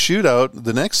goes to a shootout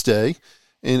the next day,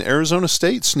 and Arizona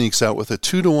State sneaks out with a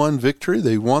 2-1 victory.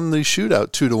 They won the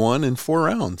shootout 2-1 in 4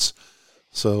 rounds.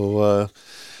 So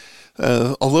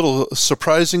a little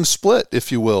surprising split,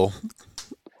 if you will.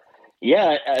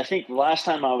 Yeah, I think last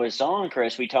time I was on,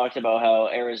 Chris, we talked about how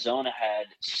Arizona had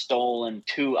stolen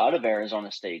 2 out of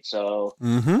Arizona State. So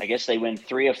I guess they win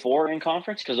 3 of 4 in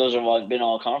conference because those have been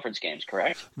all conference games,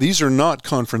 correct? These are not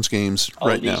conference games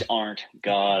right now. These aren't.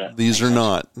 Got it. These are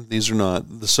not.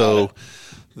 So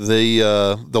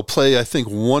they'll play, I think,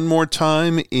 one more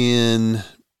time in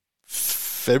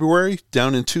February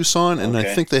down in Tucson, and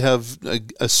I think they have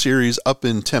a series up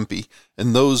in Tempe,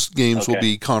 and those games will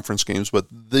be conference games. But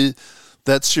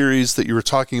that series that you were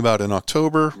talking about in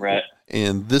October, right,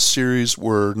 and this series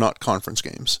were not conference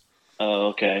games. Oh,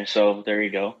 okay. So there you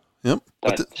go. Yep,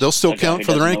 but they'll still count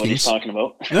for the rankings. Know what he's talking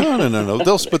about. No.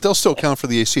 They'll still count for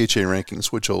the ACHA rankings,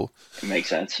 which will make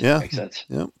sense. Yeah, makes sense.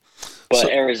 Yep. But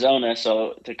Arizona,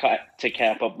 so to cap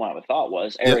up what my thought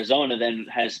was, Arizona then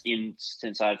has,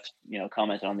 since I've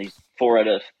commented on these 3 out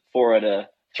of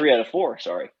 4.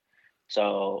 Sorry,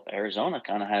 so Arizona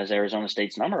kind of has Arizona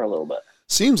State's number a little bit.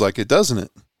 Seems like it, doesn't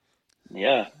it?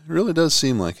 Yeah, it really does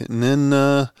seem like it. And then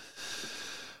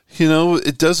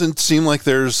it doesn't seem like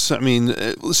there's. I mean,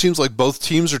 it seems like both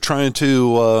teams are trying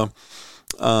to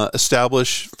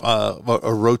establish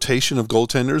a rotation of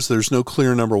goaltenders. There's no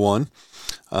clear number one.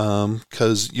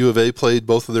 Because U of A played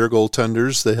both of their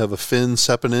goaltenders. They have a Finn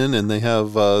Sepinen, and they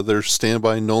have their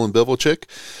standby Nolan Bivelchik.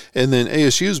 And then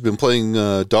ASU's been playing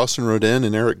Dawson Rodin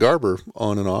and Eric Garber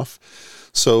on and off.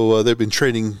 So they've been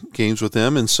trading games with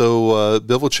them. And so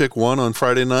Bivelchik won on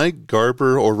Friday night.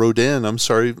 Rodin,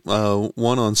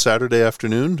 won on Saturday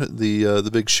afternoon, the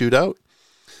big shootout.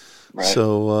 Right.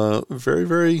 So very,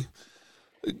 very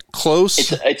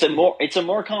close. It's a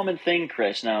more common thing,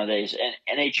 Chris, nowadays. And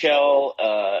NHL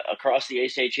across the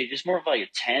ACHA, just more of like a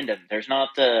tandem. It's not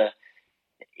the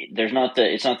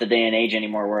day and age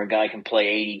anymore where a guy can play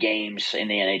 80 games in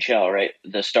the NHL, right?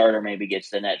 The starter maybe gets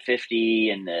the net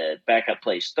 50 and the backup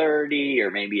plays 30,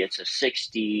 or maybe it's a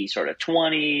 60 sort of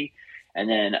 20. And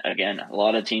then again, a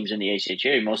lot of teams in the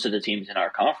ACHA, most of the teams in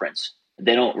our conference,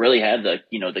 they don't really have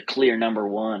the clear number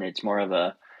one. It's more of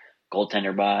a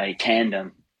goaltender by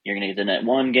tandem. You're going to get the net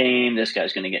one game. This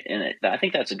guy's going to get in it. I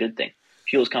think that's a good thing.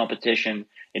 Fuels competition.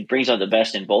 It brings out the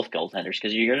best in both goaltenders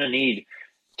because you're going to need,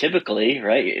 typically,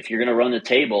 right, if you're going to run the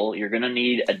table, you're going to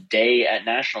need a day at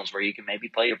nationals where you can maybe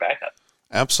play your backup.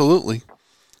 Absolutely.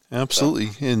 And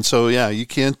so, you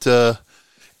can't well,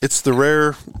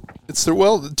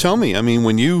 tell me, I mean,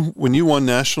 when you won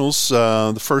nationals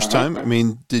the first time, I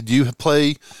mean, did you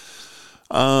play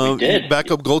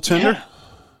backup goaltender? Yeah.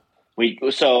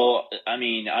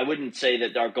 I wouldn't say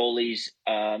that our goalies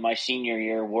my senior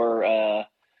year were a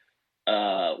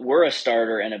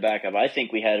starter and a backup. I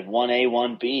think we had 1A,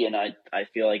 1B, and I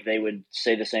feel like they would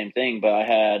say the same thing. But I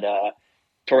had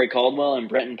Torrey Caldwell and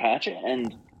Brenton Patchett,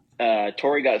 and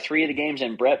Torrey got 3 of the games,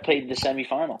 and Brett played the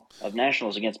semifinal of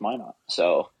nationals against Minot.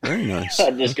 So very nice.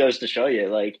 That just goes to show you,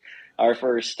 like our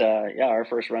first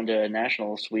run to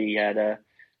nationals, we had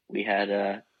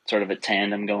sort of a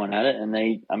tandem going at it, and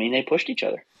they pushed each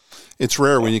other. It's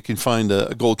rare when you can find a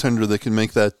goaltender that can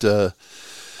make that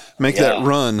that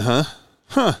run, huh?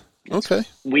 Huh. Okay.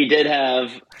 We did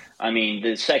have,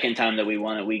 the second time that we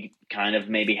won it, we kind of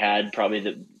maybe had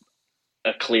probably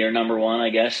a clear number one,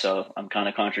 I guess. So I'm kind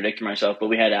of contradicting myself, but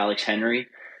we had Alex Henry,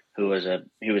 who was a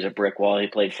brick wall. He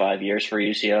played 5 years for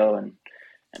UCO, and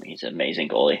he's an amazing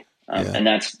goalie. And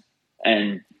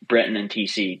Breton and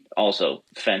TC also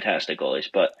fantastic goalies,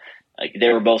 but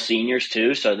they were both seniors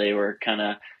too, so they were kind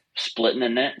of splitting the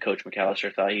net. Coach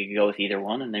McAllister thought he could go with either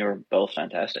one, and they were both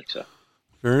fantastic. So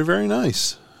very, very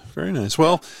nice. Very nice.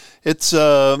 Well, it's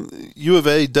U of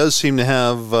A does seem to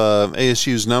have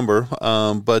ASU's number,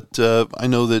 but I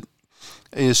know that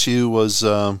ASU was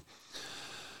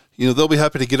they'll be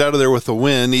happy to get out of there with a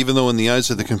win, even though in the eyes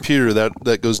of the computer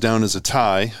that goes down as a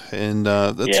tie, and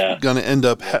that's going to end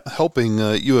up helping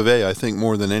U of A, I think,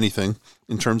 more than anything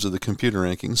in terms of the computer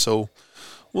rankings. So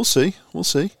we'll see.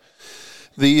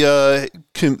 The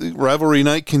rivalry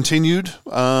night continued.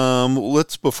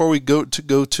 Before we go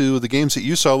to the games that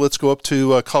you saw, let's go up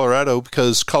to Colorado,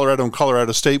 because Colorado and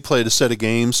Colorado State played a set of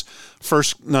games.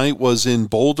 First night was in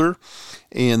Boulder,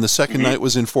 and the second night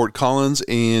was in Fort Collins.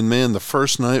 And man, the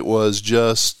first night was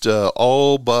just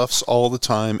all Buffs all the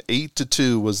time.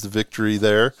 8-2 was the victory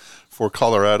there for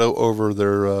Colorado over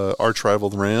their arch rival,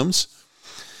 the Rams.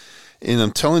 And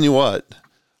I'm telling you what.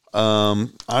 I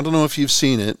don't know if you've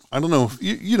seen it. I don't know.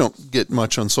 You don't get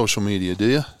much on social media, do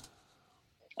you?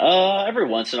 Every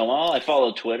once in a while, I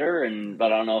follow Twitter,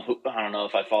 but I don't know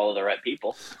if I follow the right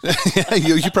people. Yeah,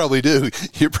 you probably do.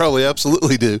 You probably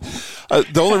absolutely do.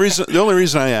 The only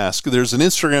reason I ask, there's an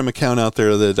Instagram account out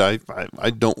there that I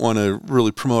don't want to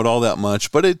really promote all that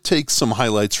much, but it takes some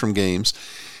highlights from games,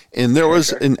 and there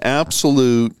was an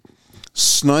absolute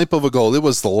snipe of a goal. It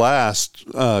was the last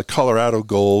Colorado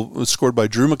goal. It was scored by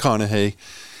Drew McConaughey,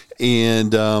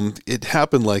 and it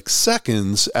happened like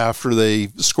seconds after they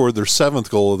scored their 7th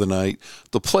goal of the night.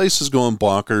 The place is going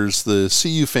bonkers. The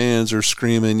CU fans are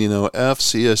screaming, F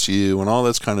CSU and all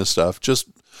that kind of stuff, just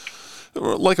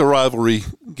like a rivalry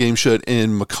game should.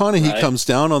 And McConaughey comes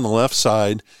down on the left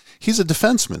side. He's a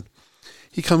defenseman.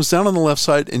 He comes down on the left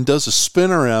side and does a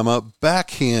spinorama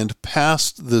backhand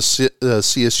past the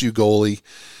CSU goalie,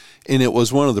 and it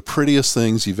was one of the prettiest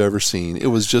things you've ever seen. It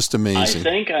was just amazing. I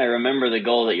think I remember the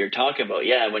goal that you're talking about.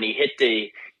 Yeah, when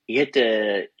he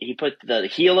put the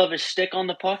heel of his stick on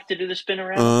the puck to do the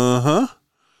spinorama.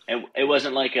 It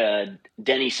wasn't like a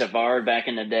Denny Savard back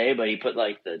in the day, but he put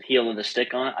like the heel of the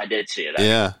stick on it. I did see it.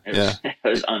 It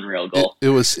was unreal goal. It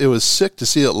was sick to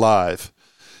see it live.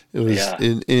 It was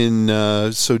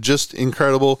so just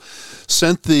incredible.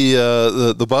 Sent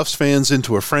the Buffs fans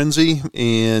into a frenzy,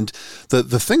 and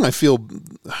the thing I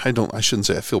shouldn't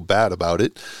say I feel bad about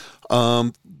it.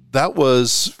 That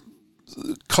was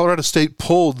Colorado State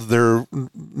pulled their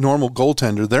normal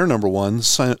goaltender, their number one,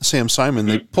 Sam Simon.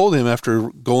 They pulled him after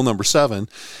goal number 7,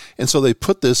 and so they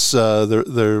put this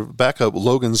their backup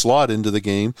Logan Zlot into the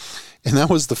game, and that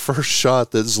was the first shot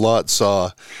that Zlot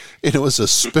saw, and it was a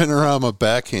spinorama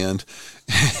backhand,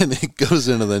 and it goes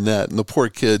into the net, and the poor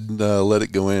kid let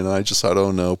it go in, and I just thought,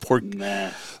 oh no, it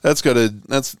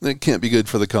can't be good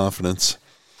for the confidence.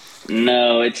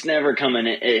 No, it's never coming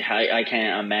in. I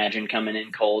can't imagine coming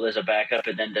in cold as a backup,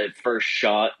 and then the first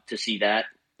shot to see that.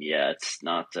 Yeah, it's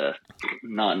not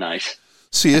nice.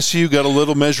 CSU got a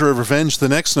little measure of revenge the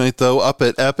next night, though, up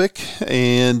at Epic,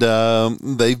 and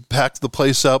they packed the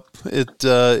place up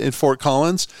in Fort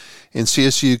Collins, and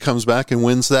CSU comes back and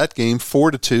wins that game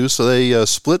 4-2. So they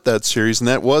split that series, and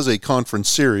that was a conference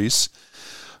series.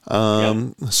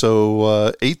 So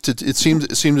 8-2. It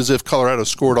seemed as if Colorado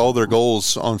scored all their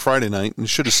goals on Friday night and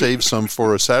should have saved some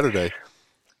for a Saturday.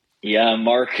 Yeah,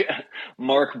 Mark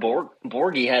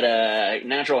Borghi had a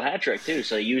natural hat trick too,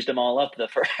 so he used them all up in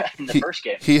the first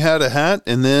game. He had a hat,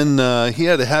 and then he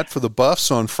had a hat for the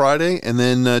Buffs on Friday, and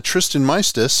then Tristan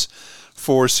Meistis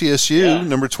for CSU,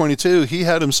 number 22. He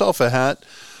had himself a hat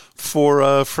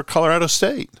for Colorado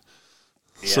State.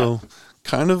 Yeah. So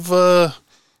kind of.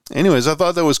 Anyways, I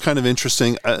thought that was kind of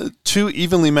interesting. 2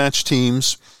 evenly matched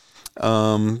teams,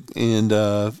 and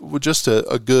just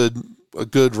a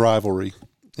good rivalry.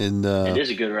 And it is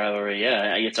a good rivalry.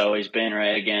 Yeah, it's always been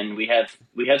right. Again, we have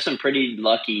some pretty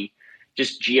lucky,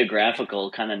 just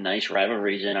geographical kind of nice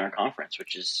rivalries in our conference,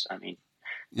 which is,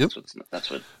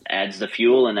 that's what adds the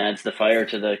fuel and adds the fire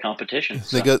to the competition.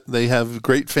 They have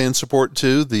great fan support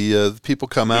too. The people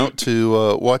come out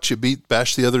to watch you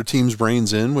bash the other team's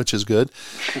brains in, which is good.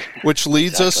 Which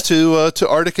leads us to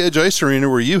Arctic Edge Ice Arena,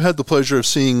 where you had the pleasure of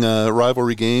seeing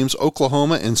rivalry games.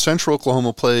 Oklahoma and Central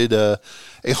Oklahoma played a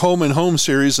home and home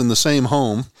series in the same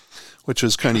home, which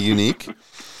was kind of unique.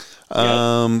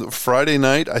 Friday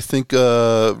night, I think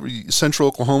Central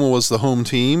Oklahoma was the home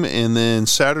team, and then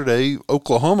Saturday,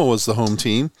 Oklahoma was the home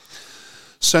team.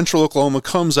 Central Oklahoma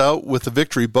comes out with a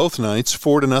victory both nights,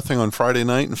 4-0 on Friday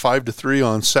night and 5-3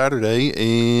 on Saturday.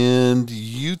 And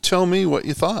you tell me what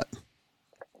you thought.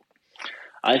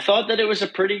 I thought that it was a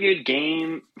pretty good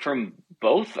game from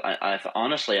both.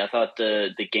 Honestly, I thought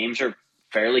the games are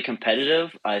fairly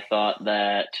competitive. I thought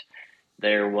that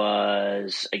there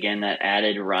was, again, that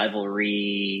added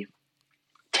rivalry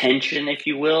tension, if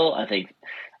you will.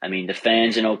 The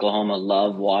fans in Oklahoma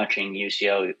love watching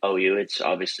UCOU. It's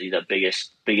obviously the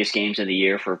biggest games of the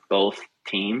year for both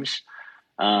teams.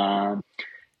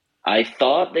 I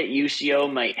thought that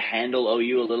UCO might handle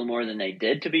OU a little more than they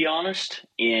did, to be honest,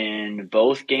 in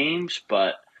both games.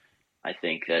 But I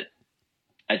think that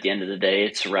at the end of the day,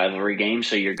 it's a rivalry game,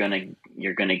 so you're gonna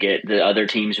get the other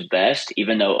team's best.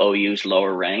 Even though OU's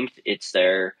lower ranked, it's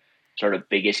their sort of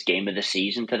biggest game of the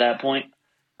season to that point.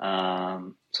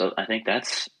 So I think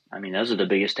those are the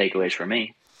biggest takeaways for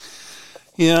me.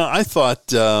 Yeah, I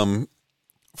thought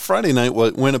Friday night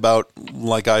went about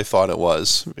like I thought it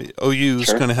was.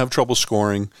 OU's going to have trouble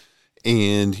scoring,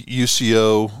 and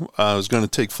UCO was going to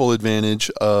take full advantage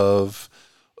of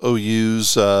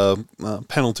OU's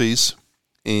penalties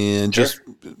and just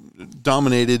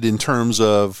dominated in terms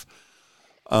of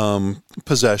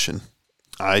possession.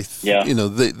 The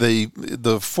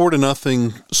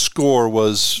 4-0 score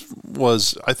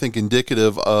was I think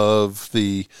indicative of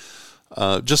the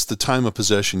just the time of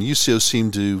possession. UCO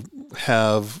seemed to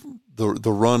have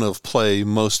the run of play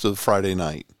most of Friday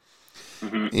night.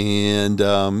 Mm-hmm. And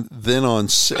then on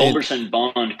Culberson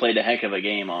Bond played a heck of a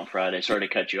game on Friday. Sorry to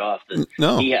cut you off.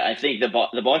 I think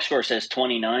the box score says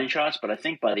 29 shots, but I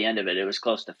think by the end of it, it was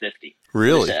close to 50.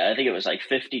 Really? I think it was like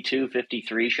 52,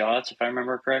 53 shots, if I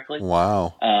remember correctly.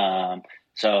 Wow.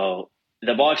 So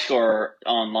the box score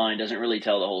online doesn't really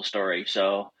tell the whole story.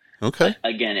 So okay.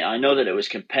 Again, I know that it was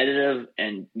competitive,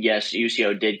 and yes,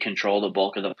 UCO did control the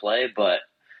bulk of the play, but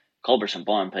Culberson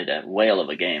Bond played a whale of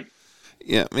a game.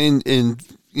 Yeah, and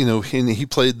he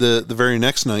played the very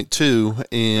next night too,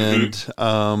 and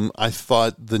I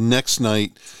thought the next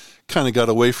night kind of got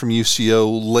away from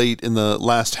UCO late in the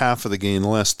last half of the game, the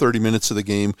last 30 minutes of the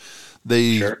game.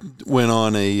 They went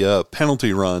on a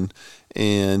penalty run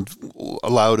and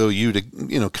allowed OU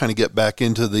to kind of get back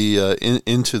into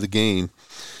the game.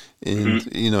 And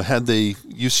had the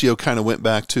UCO kind of went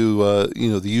back to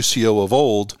the UCO of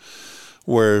old,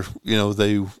 where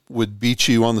they would beat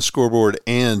you on the scoreboard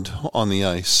and on the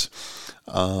ice,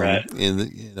 and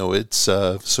it's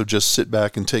so just sit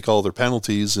back and take all their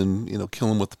penalties and kill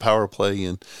them with the power play,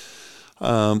 and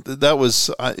that was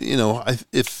I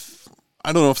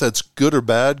don't know if that's good or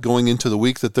bad going into the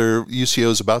week that their UCO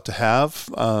is about to have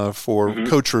for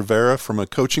Coach Rivera from a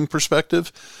coaching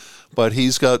perspective. But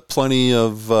he's got plenty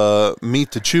of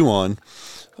meat to chew on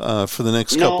for the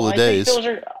next couple of days.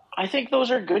 I think those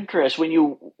are good, Chris. When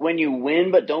you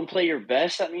win but don't play your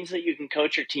best, that means that you can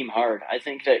coach your team hard. I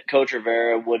think that Coach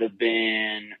Rivera would have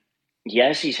been,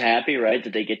 yes, he's happy, right,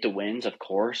 that they get the wins, of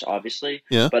course, obviously.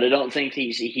 Yeah. But I don't think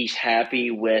he's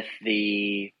happy with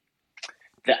the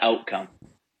outcome,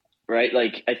 right?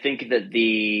 Like I think that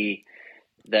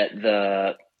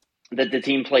the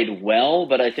team played well,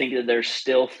 but I think that there's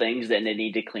still things that they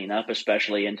need to clean up,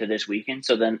 especially into this weekend.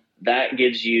 So then that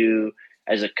gives you,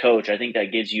 as a coach, I think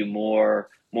that gives you more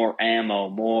ammo,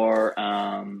 more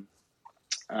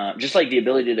just like the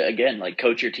ability to, again, like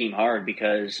coach your team hard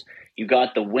because you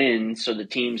got the win. So the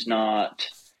team's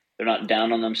they're not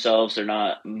down on themselves. They're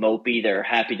not mopey. They're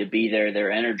happy to be there.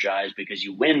 They're energized because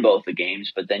you win both the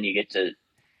games, but then you get to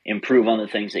improve on the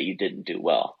things that you didn't do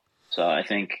well. So I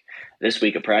think this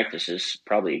week of practice is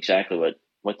probably exactly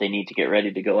what they need to get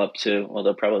ready to go up to. Well,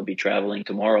 they'll probably be traveling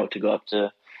tomorrow to go up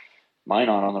to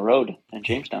Minot on the road in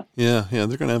Jamestown. Yeah,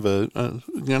 they're going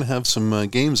to have some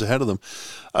games ahead of them.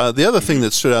 The other thing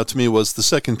that stood out to me was the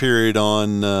second period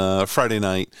on Friday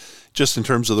night, just in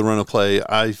terms of the run of play.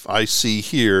 I see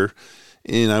here,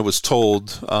 and I was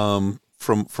told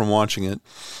from watching it,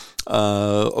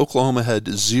 Oklahoma had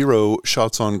 0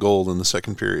 shots on goal in the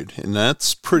second period, and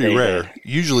that's pretty rare.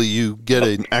 Usually you get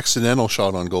an accidental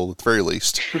shot on goal at the very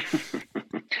least.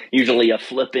 Usually a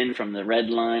flip in from the red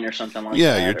line or something like that.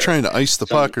 Yeah, you're trying to ice the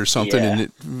puck or something, and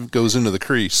it goes into the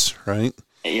crease, right?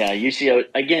 Yeah,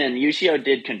 UCO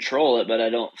did control it, but I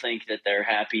don't think that they're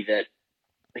happy that,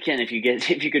 again, if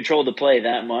you control the play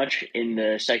that much in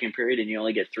the second period and you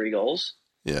only get 3 goals,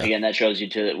 again, that shows you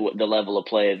to the level of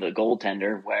play of the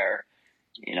goaltender where,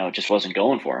 it just wasn't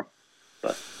going for him.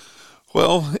 But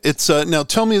well, it's now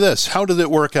tell me this. How did it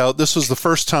work out? This was the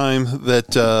first time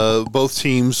that both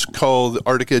teams called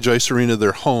Arctic Edge Ice Arena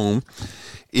their home.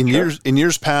 In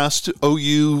years past,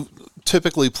 OU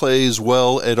typically plays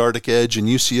well at Arctic Edge, and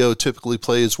UCO typically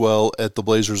plays well at the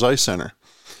Blazers Ice Center,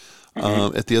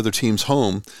 at the other team's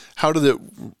home. How did it?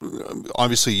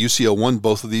 Obviously, UCO won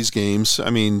both of these games. I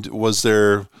mean,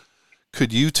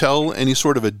 could you tell any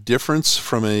sort of a difference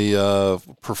from a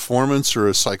performance or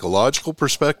a psychological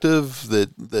perspective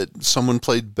that someone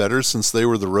played better since they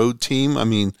were the road team? I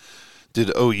mean, did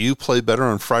OU play better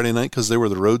on Friday night because they were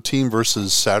the road team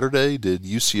versus Saturday? Did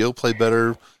UCO play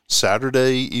better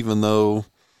Saturday, even though,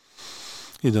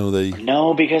 they...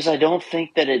 No, because I don't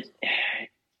think that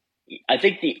I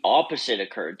think the opposite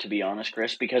occurred, to be honest,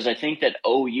 Chris, because I think that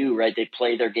OU, right, they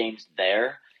play their games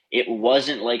there. It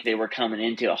wasn't like they were coming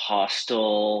into a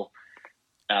hostile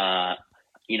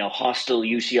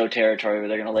UCO territory where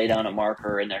they're going to lay down a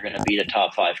marker and they're going to beat a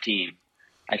top 5 team.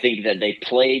 I think that they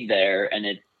played there, and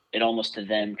it almost to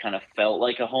them kind of felt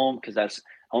like a home, because that's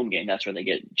home game. That's where they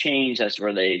get changed. That's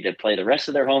where they play the rest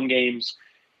of their home games.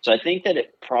 So I think that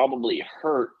it probably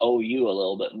hurt OU a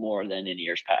little bit more than in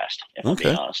years past, if I'm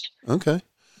being honest. Okay.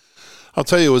 I'll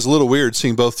tell you, it was a little weird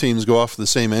seeing both teams go off the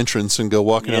same entrance and go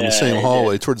walking down the same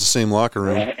hallway towards the same locker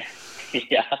room. Right.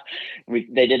 Yeah.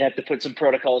 They did have to put some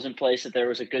protocols in place, that there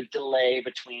was a good delay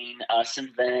between us and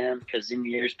them, because in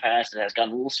years past it has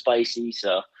gotten a little spicy.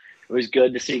 So it was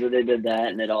good to see that they did that,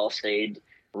 and it all stayed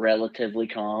relatively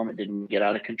calm. It didn't get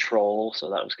out of control, so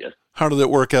that was good. How did it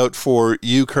work out for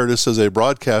you, Curtis, as a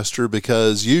broadcaster?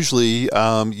 Because usually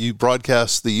you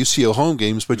broadcast the UCO home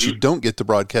games, but you don't get to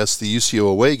broadcast the UCO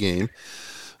away game.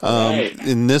 Right.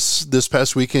 In this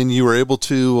past weekend, you were able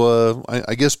to,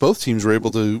 I guess both teams were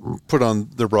able to put on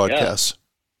their broadcasts.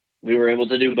 Yeah. We were able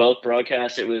to do both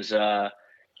broadcasts. It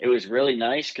was really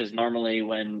nice, because normally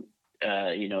when,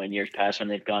 in years past when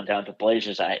they've gone down to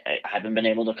Blazers, I haven't been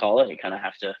able to call it. You kind of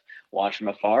have to watch from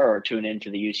afar or tune into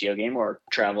the UCO game or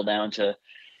travel down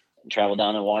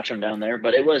and watch them down there.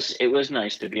 But it was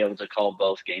nice to be able to call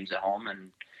both games at home. And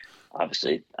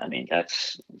obviously, I mean,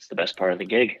 it's the best part of the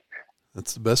gig.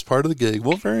 That's the best part of the gig.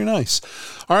 Well, very nice.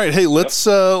 All right, hey, let's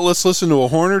listen to a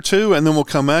horn or two, and then we'll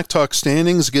come back, talk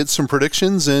standings, get some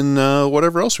predictions, and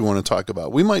whatever else we want to talk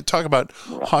about. We might talk about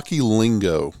hockey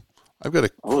lingo. I've got a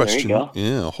question. There you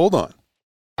go. Yeah, hold on.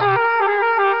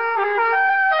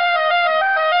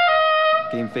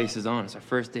 Game face is on. It's our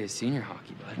first day of senior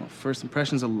hockey, bud. Well, first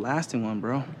impression's a lasting one,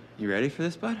 bro. You ready for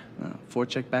this, bud?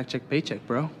 Forecheck, backcheck, paycheck,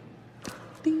 bro.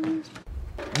 Ding.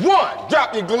 1,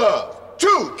 drop your glove.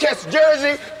 2, catch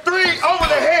jersey. 3, over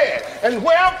the head. And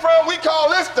where I'm from, we call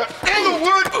this the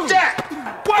Inglewood Jack.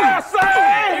 What I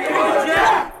say? Inglewood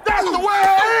Jack. That's the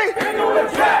way.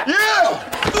 Inglewood Jack. Yeah.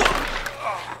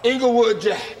 Inglewood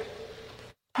Jack.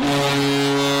 But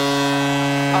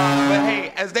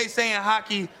hey, as they say in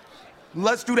hockey,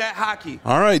 let's do that hockey.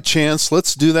 All right, Chance,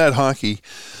 let's do that hockey.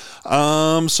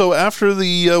 So after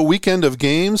the weekend of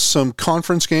games, some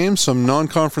conference games, some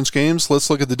non-conference games, let's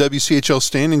look at the WCHL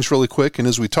standings really quick. And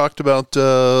as we talked about,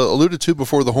 alluded to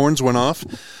before the horns went off,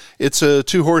 it's a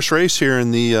 2-horse race here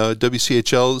in the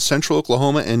WCHL. Central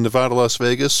Oklahoma and Nevada, Las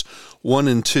Vegas, 1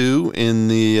 and 2 in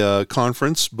the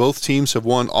conference. Both teams have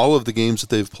won all of the games that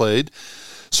they've played.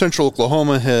 Central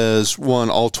Oklahoma has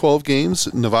won all 12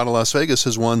 games. Nevada, Las Vegas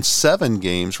has won 7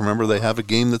 games. Remember, they have a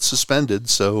game that's suspended,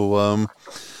 so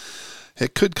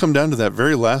it could come down to that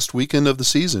very last weekend of the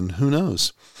season. Who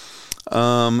knows?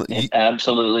 It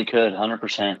absolutely could,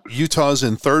 100%. Utah's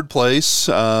in third place.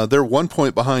 They're 1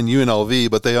 point behind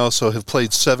UNLV, but they also have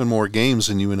played 7 more games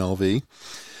than UNLV.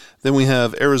 Then we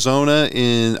have Arizona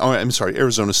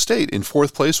State in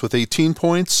fourth place with 18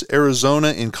 points. Arizona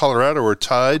and Colorado are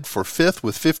tied for fifth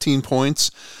with 15 points.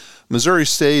 Missouri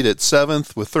State at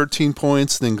 7th with 13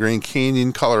 points. Then Grand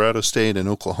Canyon, Colorado State, and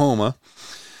Oklahoma.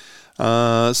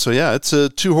 It's a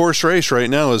 2-horse race right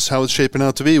now is how it's shaping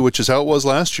out to be, which is how it was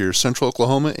last year, Central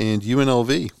Oklahoma and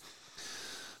UNLV.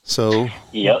 So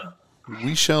yep.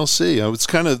 We shall see. That's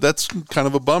kind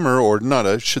of a bummer, or not,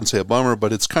 I shouldn't say a bummer,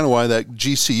 but it's kind of why that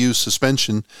GCU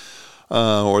suspension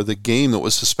or the game that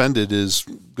was suspended is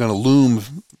going to loom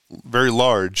very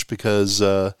large, because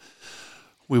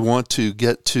we want to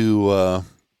get to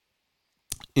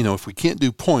if we can't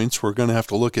do points, we're going to have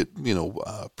to look at,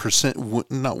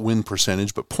 not win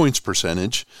percentage, but points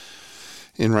percentage.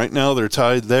 And right now they're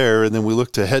tied there. And then we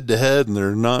look to head-to-head, and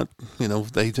they're not,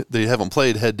 they haven't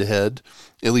played head-to-head,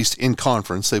 at least in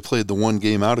conference. They played the one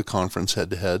game out of conference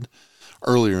head-to-head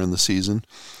earlier in the season.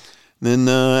 And then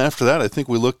after that, I think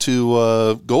we look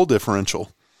to goal differential.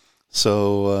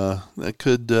 So it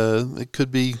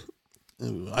could be.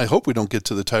 I hope we don't get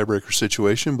to the tiebreaker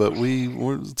situation, but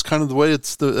it's kind of the way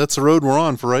that's the road we're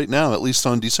on for right now. At least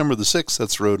on December the 6th,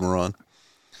 that's the road we're on.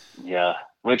 Yeah,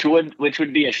 which would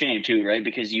be a shame too, right?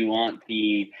 Because you want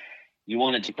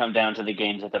it to come down to the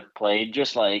games that they've played,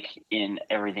 just like in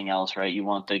everything else, right? You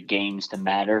want the games to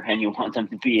matter, and you want them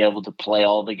to be able to play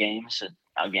all the games. And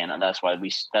again, that's why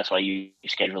you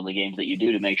schedule the games that you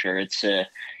do, to make sure it's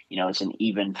it's an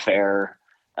even, fair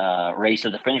race to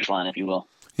the finish line, if you will.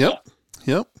 Yep.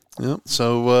 Yep.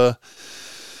 So,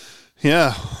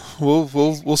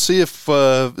 we'll see if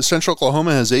Central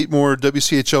Oklahoma has 8 more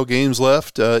WCHL games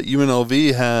left.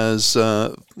 UNLV has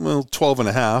 12 and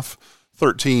a half,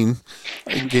 13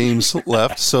 games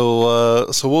left. So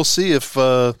we'll see if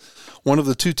one of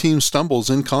the two teams stumbles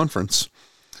in conference.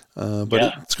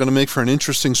 But it's going to make for an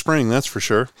interesting spring, that's for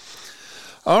sure.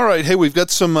 All right, hey, we've got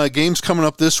some games coming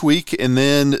up this week, and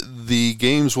then the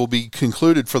games will be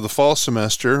concluded for the fall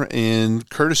semester. And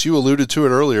Curtis, you alluded to it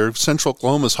earlier. Central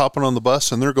Oklahoma's hopping on the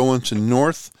bus, and they're going to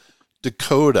North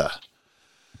Dakota.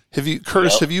 Have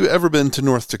you ever been to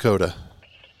North Dakota?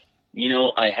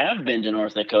 I have been to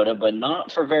North Dakota, but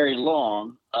not for very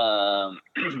long.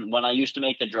 When I used to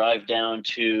make the drive down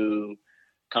to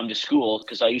come to school,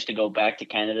 because I used to go back to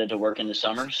Canada to work in the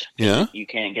summers. Yeah. You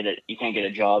can't get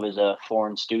a job as a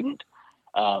foreign student.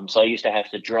 So I used to have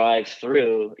to drive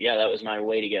through. Yeah, that was my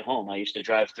way to get home. I used to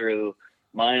drive through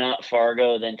Minot,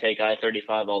 Fargo, then take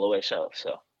I-35 all the way south.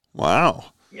 So. Wow.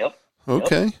 Yep.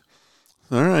 Okay. Yep.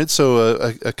 All right.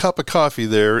 So a cup of coffee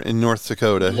there in North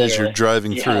Dakota as you're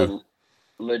driving through.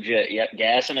 Legit. Yep.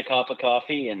 Gas and a cup of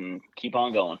coffee and keep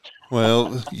on going. Well,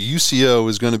 UCO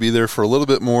is going to be there for a little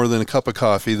bit more than a cup of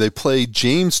coffee. They play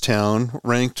Jamestown,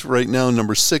 ranked right now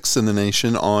number 6 in the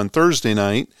nation, on Thursday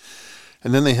night.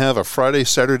 And then they have a Friday,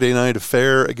 Saturday night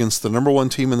affair against the number 1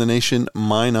 team in the nation,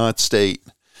 Minot State.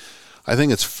 I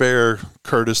think it's fair,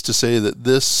 Curtis, to say that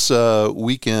this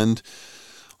weekend,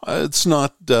 it's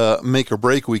not make or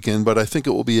break weekend, but I think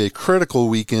it will be a critical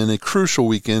weekend, a crucial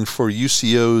weekend for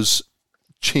UCO's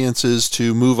chances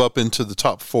to move up into the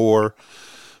top 4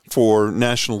 for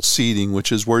national seeding,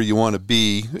 which is where you want to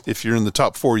be. If you're in the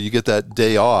top 4, you get that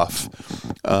day off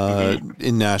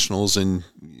in nationals, and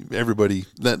everybody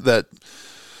that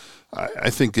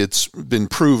I think it's been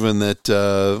proven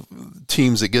that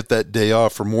teams that get that day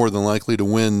off are more than likely to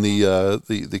win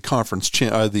the conference the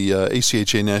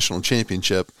ACHA national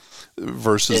championship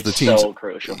versus the teams. So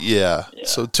crucial. Yeah.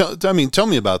 So tell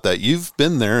me about that. You've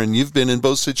been there, and you've been in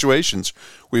both situations.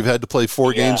 We've had to play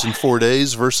 4 games in 4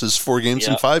 days versus 4 games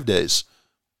in 5 days.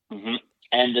 Mm-hmm.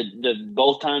 And the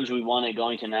both times we won it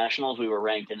going to nationals, we were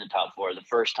ranked in the top 4. The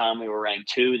first time we were ranked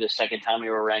 2. The second time we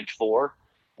were ranked 4.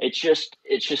 It's just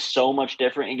so much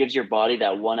different. It gives your body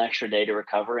that one extra day to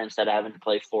recover instead of having to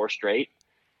play 4 straight.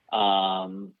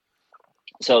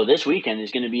 So this weekend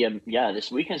is going to be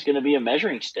a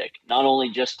measuring stick, not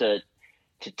only just to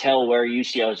tell where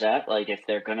UCO's at, like if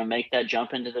they're going to make that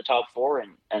jump into the top 4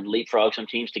 and leapfrog some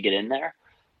teams to get in there,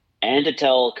 and to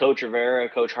tell Coach Rivera,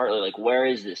 Coach Hartley, like, where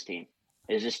is this team?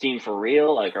 Is this team for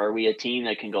real? Like, are we a team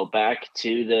that can go back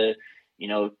to the,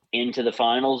 into the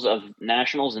finals of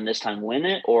nationals and this time win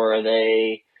it? Or are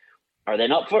they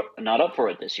not up for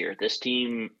it this year? This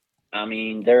team, I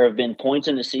mean, there have been points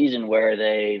in the season where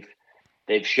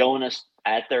they've shown us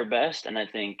at their best, and I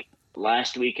think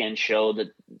last weekend showed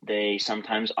that they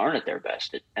sometimes aren't at their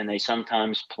best, and they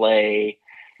sometimes play,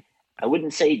 I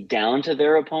wouldn't say down to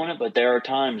their opponent, but there are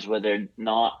times where they're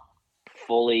not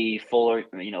fully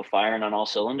firing on all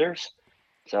cylinders.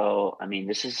 So, I mean,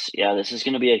 this is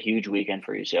going to be a huge weekend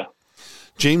for UCO.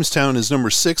 Jamestown is number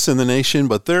 6 in the nation,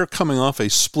 but they're coming off a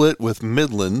split with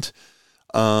Midland,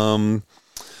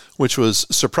 which was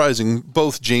surprising.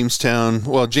 Both Jamestown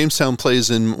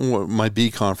plays in my B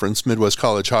conference, Midwest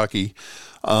College Hockey,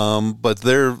 but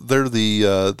they're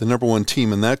the number 1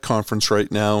 team in that conference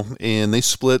right now, and they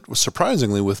split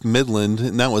surprisingly with Midland,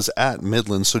 and that was at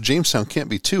Midland. So Jamestown can't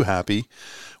be too happy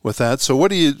with that. So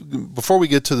before we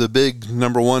get to the big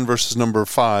number 1 versus number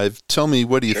 5, tell me,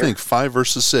 what do you think? 5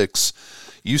 versus 6,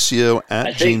 UCO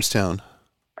at Jamestown.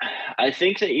 I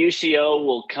think that UCO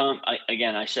will come.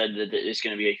 I said that it's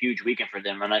going to be a huge weekend for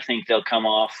them, and I think they'll come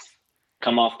off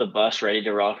the bus ready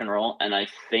to rock and roll. And I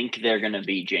think they're going to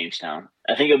beat Jamestown.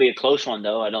 I think it'll be a close one,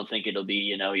 though. I don't think it'll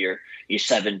be your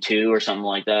 7-2 or something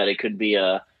like that. It could be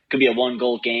a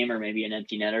 1-goal game, or maybe an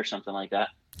empty net or something like that.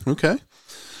 Okay.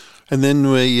 And then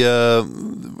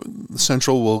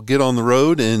Central will get on the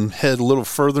road and head a little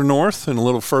further north and a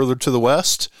little further to the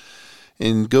west,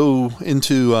 and go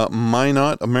into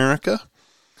Minot, America.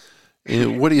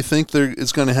 And what do you think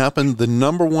is going to happen? The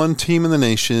number 1 team in the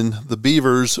nation, the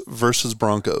Beavers versus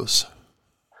Broncos.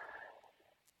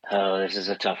 Oh, this is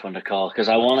a tough one to call, because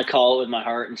I want to call it with my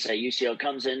heart and say UCO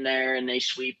comes in there and they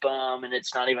sweep them and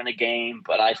it's not even a game.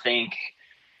 But I think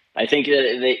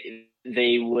that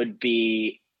they would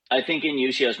be. I think in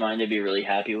UCO's mind they'd be really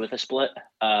happy with a split.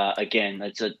 Again,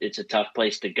 it's a tough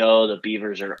place to go. The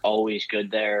Beavers are always good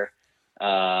there.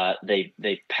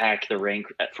 They pack the rink,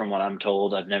 from what I'm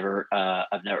told.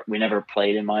 We never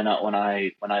played in Minot when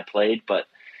I played, but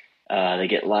they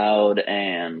get loud,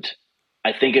 and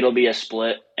I think it'll be a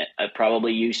split.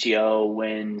 Probably UCO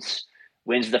wins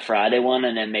the Friday one,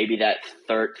 and then maybe that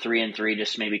 3-3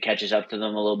 just maybe catches up to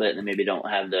them a little bit, and then maybe don't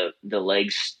have the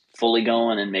legs fully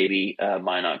going, and maybe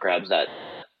Minot grabs that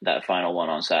that final one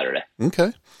on Saturday.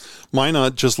 Okay.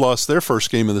 Minot just lost their first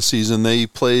game of the season. They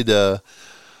played the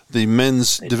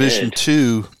men's Division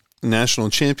II national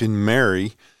champion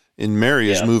Mary, and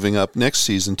Mary is moving up next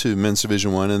season to men's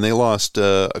Division I, and they lost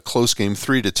a close game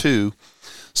 3-2.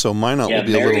 So Minot will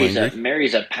be a little angry.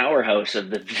 Mary's a powerhouse of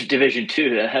the Division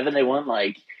II. Haven't they won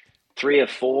like 3 of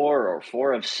 4 or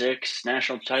 4 of 6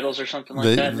 national titles or something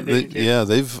like that? In Division II? Yeah,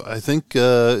 they've. I think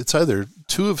it's either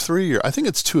 2 of 3 or I think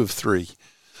it's 2 of 3.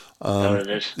 It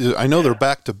is? I know they're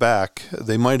back to back.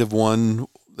 They might have won.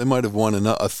 They might have won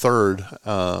a third.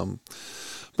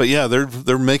 But yeah,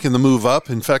 they're making the move up.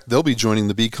 In fact, they'll be joining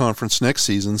the B Conference next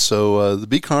season. So the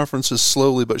B Conference is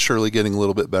slowly but surely getting a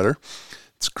little bit better.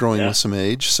 It's growing with some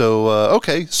age. So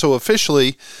okay, so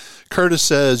officially, Curtis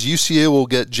says UCA will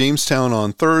get Jamestown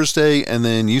on Thursday, and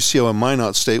then UCO and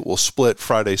Minot State will split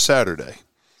Friday, Saturday.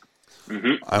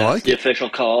 Mm-hmm. I like the it.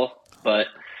 Official call, but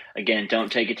again,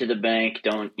 don't take it to the bank.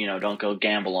 Don't go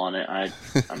gamble on it.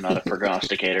 I'm not a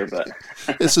prognosticator, but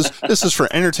this is for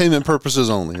entertainment purposes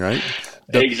only, right?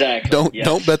 Exactly.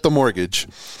 Don't bet the mortgage.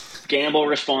 Gamble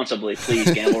responsibly,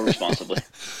 please. Gamble responsibly.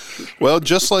 Well,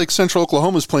 just like Central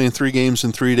Oklahoma is playing 3 games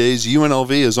in 3 days,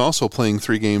 UNLV is also playing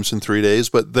 3 games in 3 days,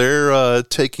 but they're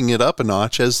taking it up a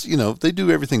notch. As you know, they do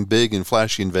everything big and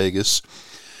flashy in Vegas.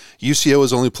 UCO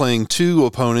is only playing 2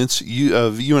 opponents.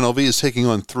 UNLV is taking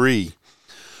on 3.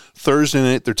 Thursday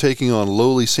night, they're taking on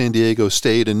lowly San Diego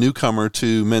State, a newcomer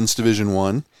to men's Division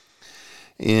I.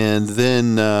 And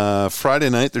then Friday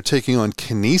night, they're taking on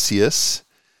Canisius.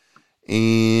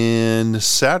 And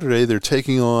Saturday, they're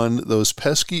taking on those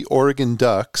pesky Oregon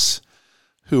Ducks,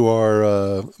 who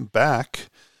are back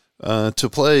to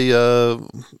play. I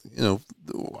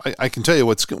can tell you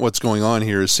what's going on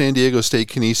here is San Diego State,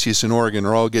 Canisius, and Oregon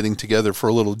are all getting together for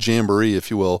a little jamboree, if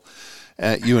you will,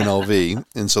 at UNLV,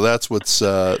 and so that's what's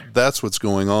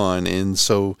going on. And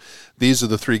so these are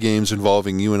the 3 games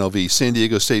involving UNLV. San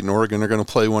Diego State and Oregon are going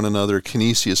to play one another.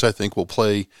 Canisius, I think, will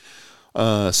play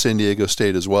San Diego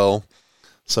State as well.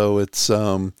 So it's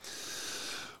what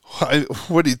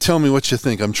do you tell me what you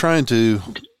think? I'm trying to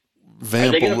vamp.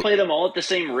 Are they going to play them all at the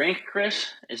same rink, Chris?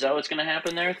 Is that what's going to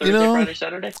happen there? Thursday, Friday,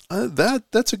 Saturday?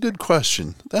 That's a good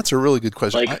question. That's a really good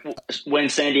question. Like when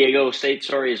San Diego State,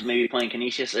 is maybe playing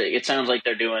Canisius, it sounds like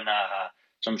they're doing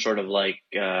some sort of like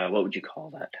what would you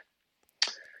call that?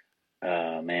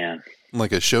 Man,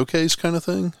 like a showcase kind of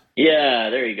thing. Yeah,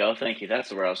 there you go. Thank you. That's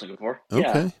the word I was looking for.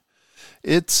 Okay. Yeah.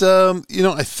 It's I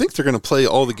think they're going to play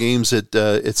all the games at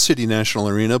City National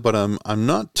Arena, but I'm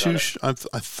not too sure. I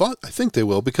think they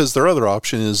will, because their other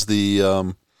option is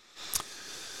the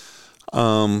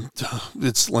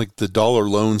it's like the Dollar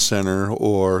Loan Center,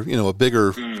 or a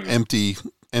bigger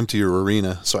emptier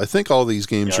arena. So I think all these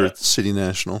games are at City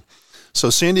National.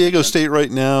 So San Diego State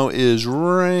right now is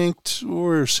ranked.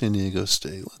 Where's San Diego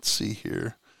State? Let's see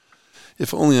here.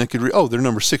 If only I could they're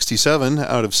number 67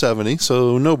 out of 70,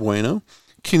 so no bueno.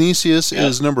 Canisius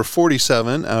is number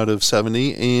 47 out of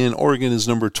 70, and Oregon is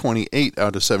number 28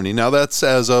 out of 70. Now, that's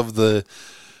as of the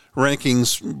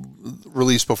rankings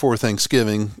released before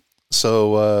Thanksgiving.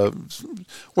 So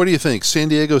what do you think? San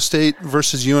Diego State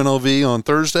versus UNLV on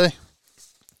Thursday?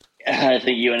 I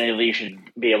think UNLV should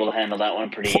be able to handle that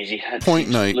one pretty easy. Point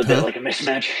night. A little bit like a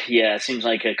mismatch. Yeah, it seems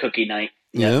like a cookie night.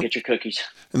 Yeah, get your cookies.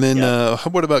 And then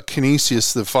what about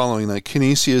Canisius the following night?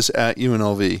 Canisius at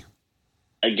UNLV.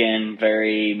 Again,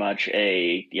 very much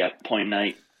a point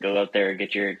night. Go out there,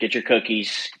 get your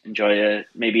cookies, enjoy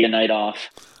maybe a night off.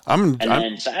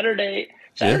 Then Saturday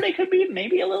could be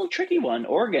maybe a little tricky one.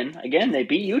 Oregon, again, they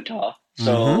beat Utah.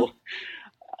 So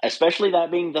especially that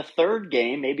being the 3rd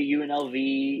game, maybe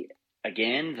UNLV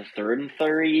again, the 3rd and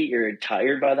 30, you're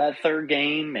tired by that 3rd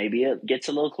game. Maybe it gets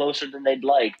a little closer than they'd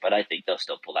like, but I think they'll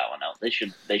still pull that one out. They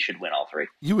should win all 3.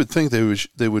 You would think they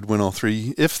would win all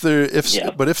 3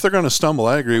 but if they're going to stumble,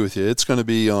 I agree with you. It's going to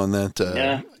be on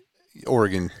that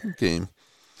Oregon game.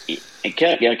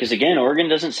 Because again, Oregon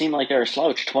doesn't seem like they're a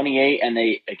slouch. 28, and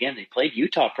they played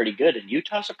Utah pretty good, and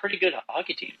Utah's a pretty good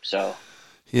hockey team. So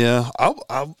yeah,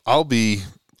 I'll be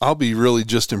really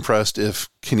just impressed if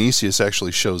Canisius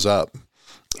actually shows up.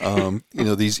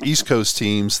 These East Coast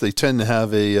teams, they tend to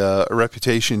have a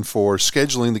reputation for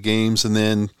scheduling the games and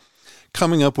then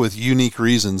coming up with unique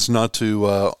reasons not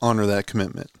to honor that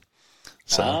commitment.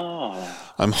 So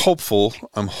I'm hopeful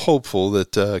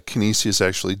that Canisius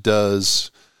actually does,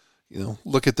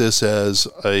 look at this as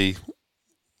a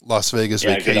Las Vegas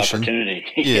vacation. A good opportunity.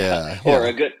 Or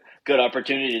a good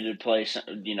opportunity to play,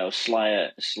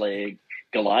 slay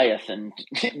Goliath and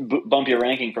bump your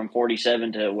ranking from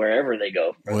 47 to wherever they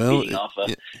go.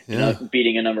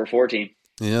 Beating a number 4 team.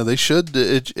 Yeah, they should.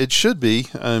 It should be.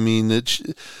 I mean,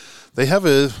 they have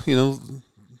a,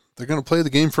 they're going to play the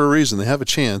game for a reason. They have a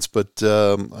chance, but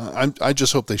I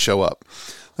just hope they show up.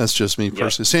 That's just me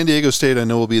personally. Yep. San Diego State, I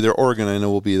know will be there. Oregon, I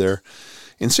know will be there.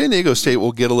 And San Diego State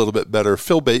will get a little bit better.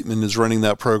 Phil Bateman is running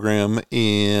that program,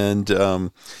 and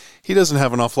he doesn't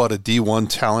have an awful lot of D1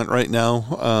 talent right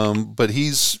now, but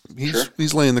he's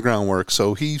laying the groundwork.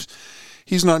 So he's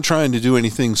not trying to do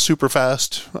anything super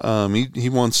fast. He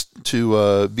wants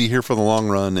to be here for the long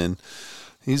run, and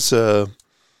he's San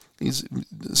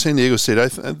Diego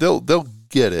State. They'll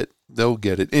get it. They'll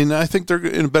get it, and I think they're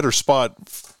in a better spot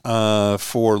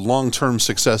for long-term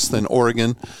success than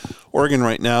Oregon. Oregon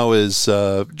right now is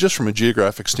just from a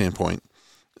geographic standpoint.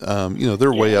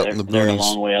 They're way out in the boonies. They're a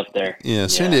long way up there. Yeah,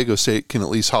 San Diego State can at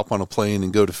least hop on a plane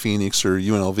and go to Phoenix or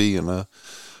UNLV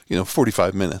in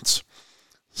 45 minutes.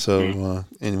 So,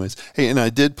 anyways, hey, and I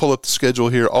did pull up the schedule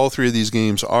here. All three of these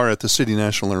games are at the City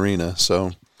National Arena.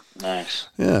 So, nice.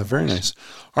 Yeah, very nice.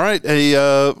 All right,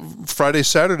 Friday,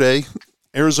 Saturday,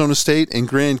 Arizona State and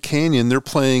Grand Canyon. They're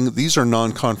playing. These are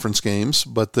non-conference games,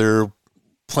 but they're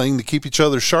playing to keep each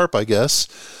other sharp, I guess.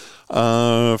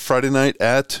 Friday night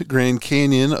at Grand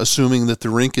Canyon, assuming that the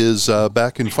rink is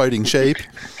back in fighting shape.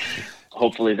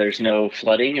 Hopefully, there's no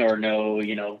flooding or no,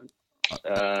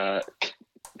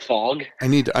 fog. I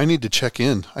need to check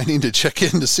in. I need to check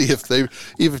in to see if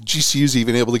GCU's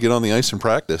even able to get on the ice and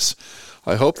practice.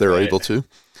 I hope they're able to.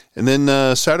 And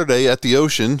then Saturday at the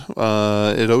Ocean,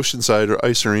 at Oceanside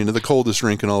Ice Arena, the coldest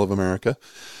rink in all of America.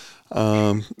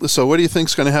 So what do you think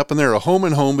is going to happen there? A home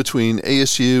and home between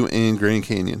ASU and Grand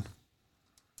Canyon.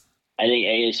 I think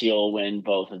ASU will win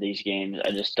both of these games.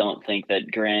 I just don't think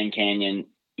that Grand Canyon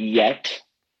yet.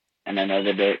 And I know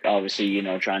that they're obviously,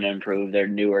 trying to improve. They're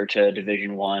newer to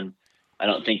Division I. I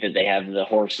don't think that they have the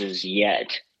horses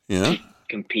yet to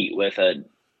compete with a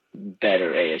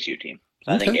better ASU team.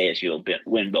 So I think ASU will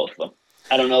win both of them.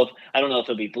 I don't know if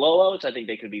it'll be blowouts. I think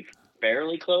they could be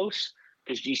fairly close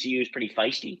because GCU is pretty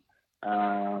feisty.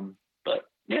 But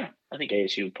yeah, I think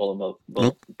ASU will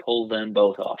pull them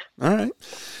both off. All right.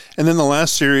 And then the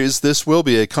last series, this will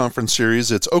be a conference series.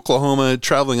 It's Oklahoma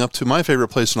traveling up to my favorite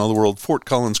place in all the world, Fort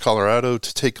Collins, Colorado,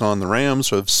 to take on the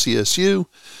Rams of CSU.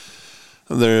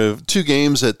 There are two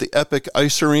games at the Epic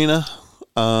Ice Arena,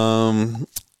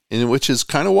 which is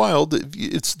kind of wild.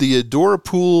 It's the Adora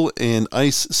Pool and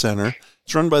Ice Center.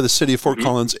 It's run by the city of Fort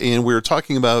Collins, and we were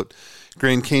talking about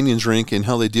Grand Canyon's rink and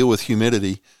how they deal with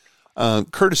humidity.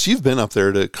 Curtis, you've been up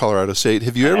there to Colorado State.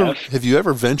 Have you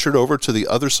ever ventured over to the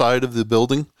other side of the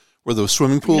building where the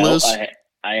swimming pool is?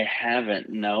 I haven't.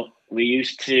 No, we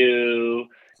used to.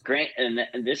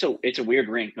 It's a weird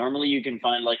rink. Normally, you can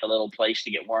find like a little place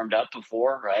to get warmed up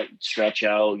before, right? Stretch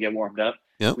out, get warmed up.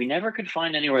 Yep. We never could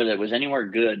find anywhere that was anywhere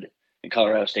good in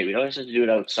Colorado State. We'd always have to do it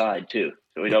outside too.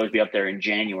 So we'd always be up there in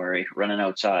January running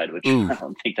outside, which I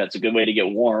don't think that's a good way to get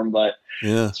warm, but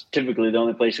it's typically the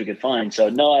only place we could find. So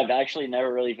no, I've actually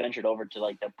never really ventured over to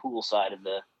like the pool side of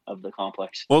the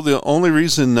complex. Well, the only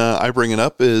reason I bring it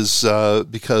up is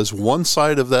because one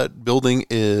side of that building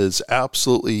is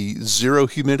absolutely zero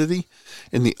humidity,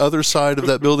 and the other side of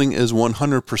that building is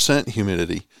 100%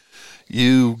 humidity.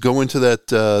 You go into that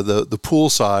the pool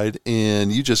side,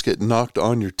 and you just get knocked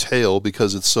on your tail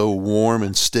because it's so warm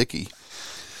and sticky.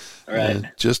 Right.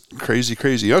 Just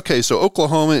crazy. Okay, so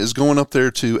Oklahoma is going up there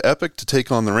to Epic to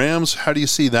take on the Rams. How do you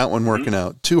see that one working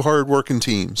out? Two hard-working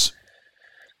teams.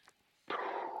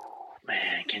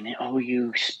 Man, can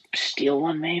OU steal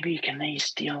one maybe? Can they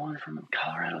steal one from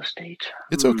Colorado State?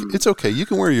 It's okay. It's okay. You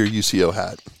can wear your UCO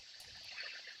hat.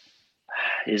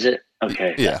 Is it?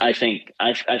 Okay. Yeah. I think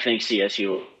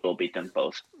CSU will beat them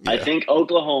both. Yeah. I think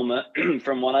Oklahoma,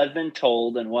 from what I've been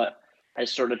told and what has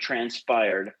sort of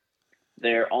transpired,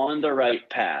 they're on the right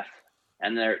path,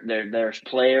 and there's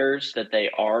players that they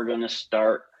are going to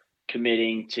start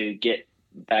committing to get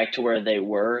back to where they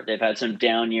were. They've had some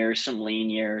down years, some lean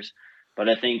years, but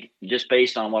I think just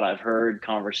based on what I've heard,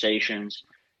 conversations,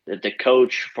 that the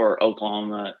coach for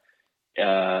Oklahoma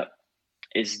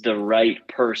is the right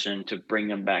person to bring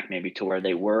them back maybe to where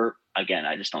they were. Again,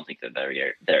 I just don't think they're there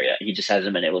yet. He just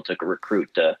hasn't been able to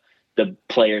recruit the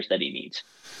players that he needs.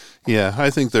 Yeah, I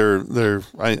think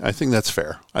I think that's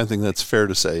fair. I think that's fair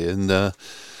to say. And they're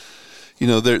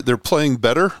playing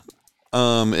better,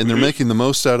 and they're making the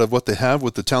most out of what they have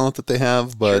with the talent that they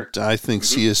have. But I think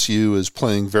CSU is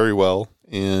playing very well,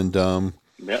 and I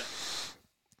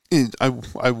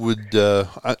would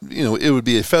it would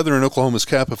be a feather in Oklahoma's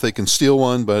cap if they can steal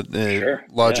one. But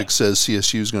logic says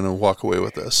CSU is going to walk away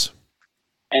with this.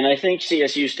 And I think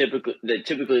CSU's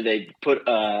typically they put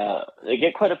they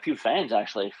get quite a few fans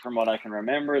actually. From what I can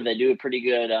remember, they do a pretty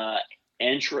good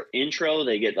intro.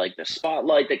 They get like the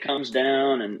spotlight that comes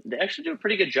down, and they actually do a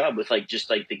pretty good job with like just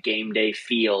like the game day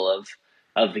feel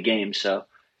of the game. So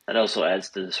that also adds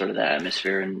to the sort of the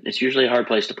atmosphere, and it's usually a hard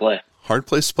place to play. Hard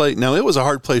place to play. Now, it was a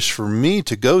hard place for me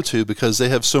to go to because they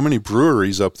have so many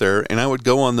breweries up there, and I would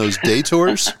go on those day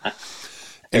tours.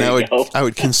 And I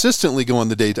would consistently go on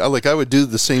the day. Like I would do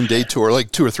the same day tour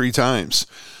like 2 or 3 times.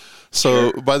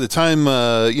 So by the time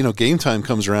game time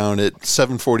comes around at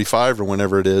 7:45 or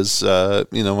whenever it is, I'm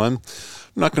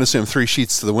not going to say I'm 3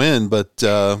 sheets to the wind, but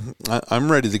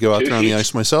I'm ready to go out there on the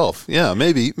ice myself. Yeah,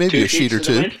 maybe a sheet or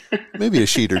two, maybe a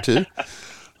sheet or two.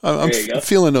 I'm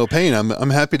feeling no pain. I'm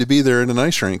happy to be there in an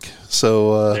ice rink.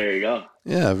 So there you go.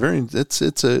 Yeah,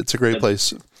 it's a great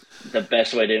place. The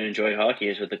best way to enjoy hockey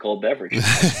is with a cold beverage.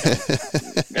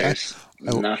 There's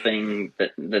nothing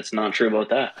that's not true about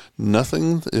that.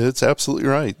 Nothing. It's absolutely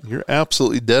right. You're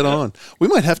absolutely dead on. We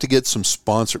might have to get some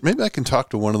sponsor. Maybe I can talk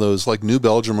to one of those like New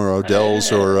Belgium or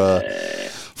Odell's or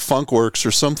Funkworks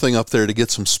or something up there to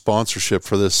get some sponsorship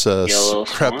for this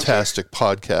craptastic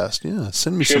podcast. Yeah,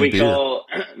 send me some beer.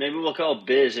 Maybe we'll call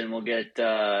Biz and we'll get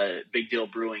Big Deal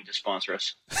Brewing to sponsor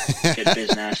us. Get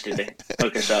Biz Nasty to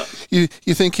hook us up. You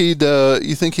think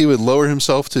he would lower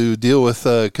himself to deal with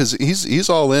because he's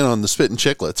all in on the Spit and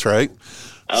Chicklets, right?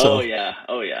 Oh yeah,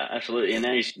 absolutely. And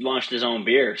then he's launched his own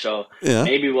beer, so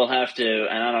maybe we'll have to.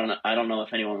 And I don't know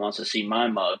if anyone wants to see my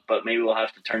mug, but maybe we'll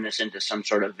have to turn this into some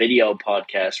sort of video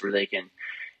podcast where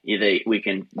we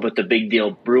can put the Big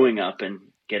Deal Brewing up and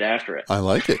get after it. I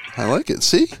like it.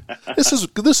 See,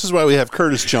 this is why we have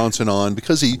Curtis Johnson on,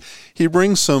 because he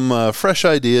brings some fresh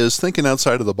ideas, thinking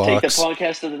outside of the box. Take the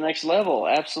podcast to the next level.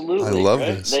 Absolutely, I love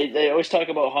this. They always talk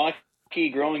about hockey,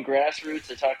 growing grassroots.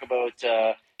 They talk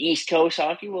about East Coast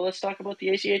hockey. Well, let's talk about the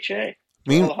ACHA.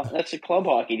 That's a club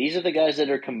hockey. These are the guys that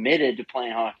are committed to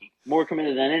playing hockey. More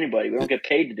committed than anybody. We don't get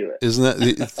paid to do it. Isn't that?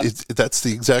 That's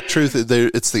the exact truth.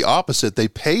 It's the opposite. They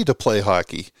pay to play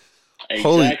hockey.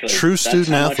 Exactly. Holy true student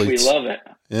athletes. We love it.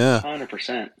 Yeah,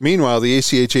 100%. Meanwhile, the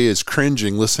ACHA is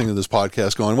cringing listening to this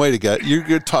podcast, going, "Wait a minute,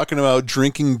 you're talking about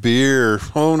drinking beer?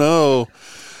 Oh no,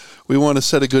 we want to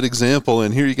set a good example,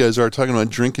 and here you guys are talking about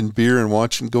drinking beer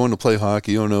and going to play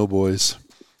hockey. Oh no, boys."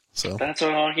 So that's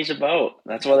what hockey's about.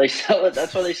 That's why they sell it.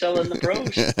 That's why they sell it in the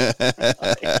pros.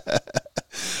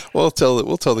 We'll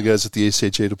tell the guys at the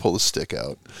ACHA to pull the stick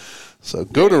out. So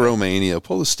go to Romania,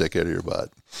 pull the stick out of your butt.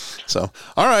 So,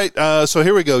 all right. So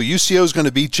here we go. UCO is going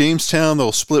to beat Jamestown.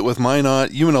 They'll split with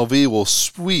Minot. UNLV will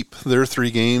sweep their 3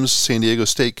 games. San Diego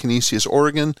State, Canisius,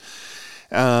 Oregon.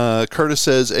 Curtis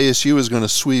says ASU is going to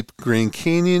sweep Grand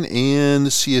Canyon, and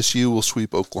CSU will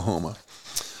sweep Oklahoma.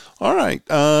 All right.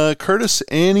 Curtis,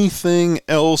 anything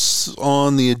else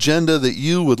on the agenda that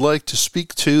you would like to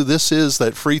speak to? This is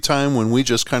that free time when we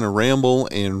just kind of ramble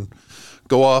and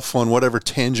go off on whatever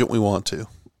tangent we want to.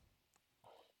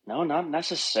 No, not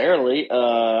necessarily.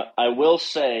 I will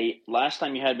say, last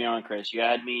time you had me on, Chris, you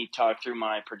had me talk through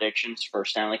my predictions for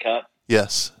Stanley Cup.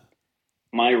 Yes.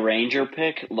 My Ranger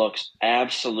pick looks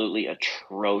absolutely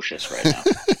atrocious right now.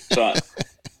 So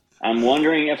I'm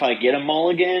wondering if I get a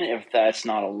mulligan, if that's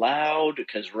not allowed,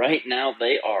 because right now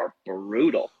they are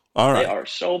brutal. All right. They are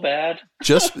so bad.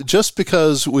 just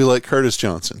because we like Curtis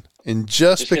Johnson, and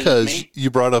just because you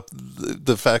brought up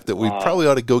the fact that we probably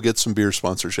ought to go get some beer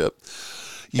sponsorship.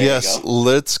 Yes,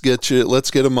 let's get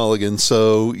a mulligan.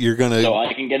 So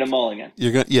I can get a mulligan.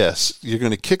 You're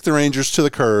going to kick the Rangers to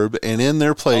the curb, and in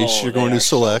their place, you're going to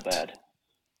select. So bad.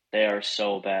 They are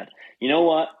so bad. You know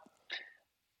what?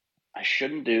 I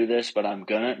shouldn't do this, but I'm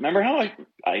gonna. Remember how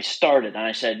I started and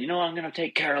I said, I'm gonna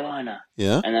take Carolina.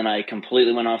 Yeah. And then I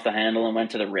completely went off the handle and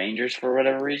went to the Rangers for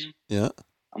whatever reason. Yeah.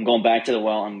 I'm going back to the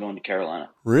well. I'm going to Carolina.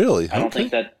 Really? I don't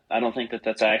think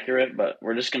that's accurate, but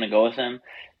we're just gonna go with them.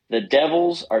 The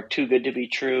Devils are too good to be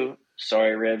true.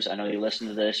 Sorry, Ribs. I know you listen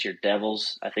to this. You're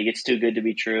Devils. I think it's too good to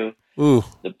be true. Ooh.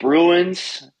 The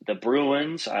Bruins.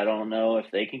 I don't know if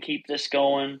they can keep this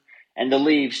going. And the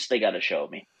Leafs, they got to show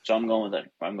me. So I'm going with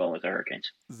the Hurricanes.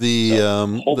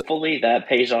 Hopefully that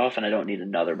pays off, and I don't need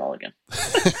another mulligan.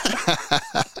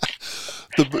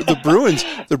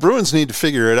 The Bruins need to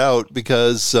figure it out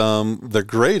because they're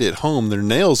great at home. They're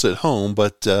nails at home,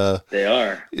 but they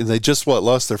are. They just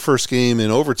lost their first game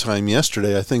in overtime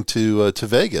yesterday, I think, to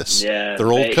Vegas. Yeah,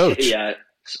 their old coach. Yeah.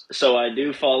 So I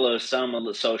do follow some of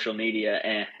the social media,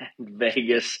 and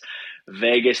Vegas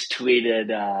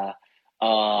tweeted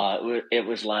It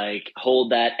was like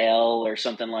hold that L or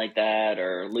something like that,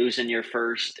 or losing your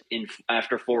first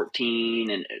after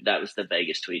 14, and that was the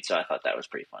Vegas tweet. So I thought that was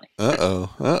pretty funny.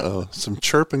 Some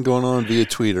chirping going on via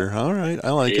Twitter. All right,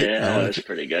 I like it. Yeah, that was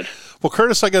pretty good. Well,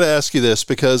 Curtis, I got to ask you this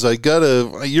because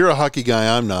you're a hockey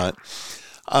guy. I'm not.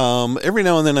 Every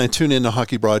now and then I tune into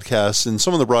hockey broadcasts, and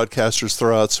some of the broadcasters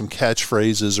throw out some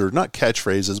catchphrases, or not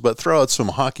catchphrases, but throw out some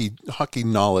hockey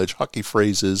knowledge, hockey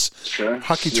phrases,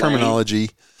 hockey terminology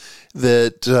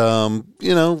that,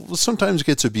 sometimes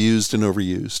gets abused and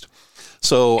overused.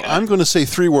 So I'm going to say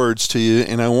 3 words to you,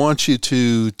 and I want you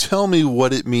to tell me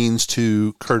what it means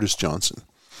to Curtis Johnson,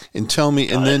 and tell me,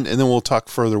 and then we'll talk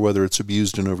further whether it's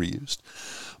abused and overused.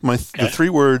 The 3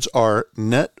 words are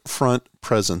net front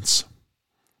presence.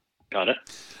 Got it.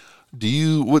 Do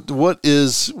you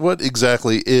what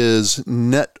exactly is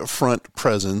net front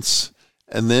presence,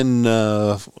 and then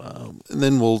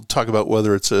we'll talk about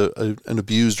whether it's an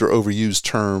abused or overused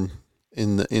term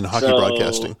in hockey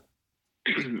broadcasting.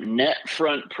 Net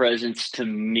front presence to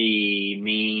me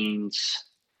means,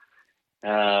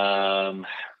 let's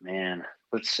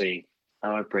see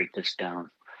how I break this down.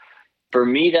 For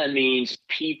me, that means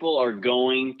people are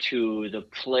going to the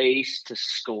place to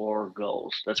score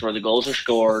goals. That's where the goals are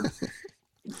scored.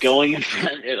 Going in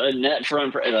front, a net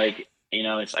front,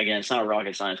 it's not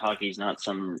rocket science. Hockey is not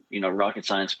some, rocket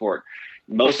science sport.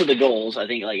 Most of the goals, I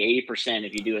think like 80%,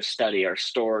 if you do a study, are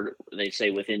stored, they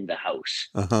say, within the house.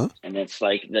 Uh-huh. And it's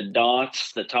like the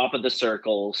dots, the top of the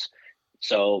circles.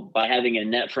 So by having a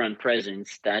net front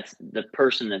presence, that's the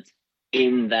person that's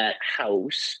in that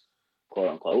house, quote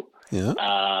unquote. Yeah.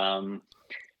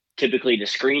 Typically to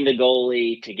screen the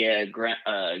goalie, to get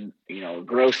a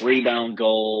gross rebound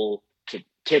goal, to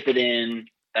tip it in.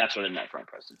 That's what a net front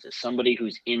presence is. Somebody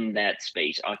who's in that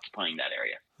space, occupying that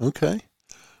area. Okay.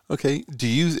 Do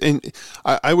you? And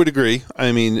I would agree.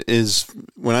 I mean,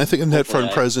 when I think of net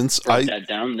front presence, that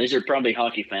down. These are probably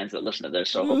hockey fans that listen to this,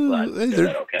 so hopefully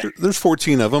there's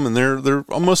 14 of them, and they're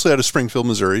mostly out of Springfield,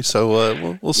 Missouri.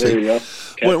 So we'll see. There you go.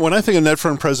 Okay. When I think of net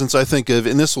front presence, I think of,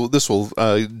 and this will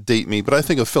date me, but I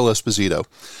think of Phil Esposito,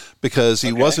 because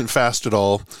he wasn't fast at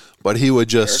all, but he would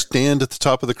just stand at the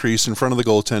top of the crease in front of the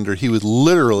goaltender. He would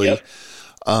literally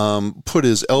put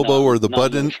his elbow or the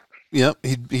butt end. Yep,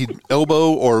 he'd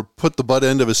elbow or put the butt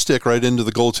end of his stick right into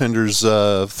the goaltender's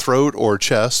throat or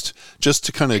chest, just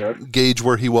to kind of gauge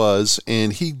where he was,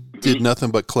 and he did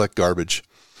nothing but collect garbage.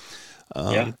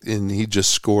 And he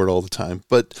just scored all the time.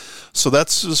 But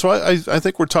I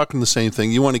think we're talking the same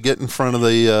thing. You want to get in front of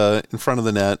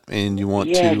the net, and you want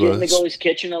to get in the goalie's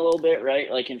kitchen a little bit, right?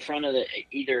 Like in front of the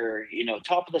either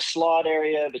top of the slot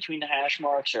area between the hash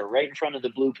marks, or right in front of the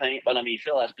blue paint. But I mean,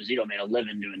 Phil Esposito made a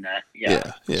living doing that.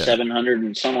 Yeah. 700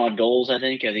 and some odd goals. I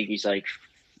think he's like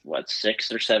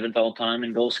 6th or 7th all time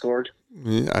in goals scored.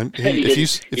 Yeah, he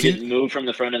didn't move from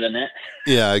the front of the net.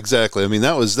 Yeah, exactly. I mean,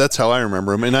 that's how I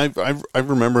remember him, and I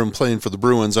remember him playing for the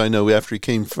Bruins. I know after he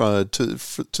came to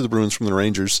the Bruins from the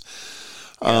Rangers.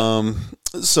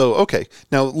 So okay,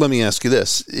 now let me ask you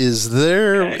this: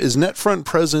 is net front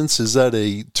presence? Is that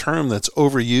a term that's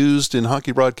overused in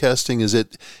hockey broadcasting? Is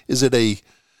it a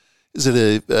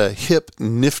hip,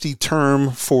 nifty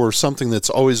term for something that's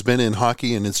always been in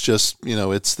hockey, and it's just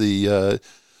it's the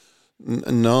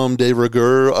nom de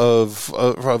rigueur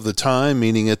of the time,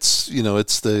 meaning it's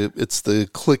the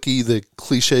clicky, the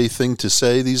cliche thing to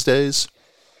say these days?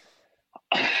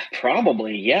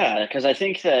 Probably, yeah, because I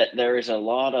think that there is a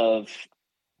lot of.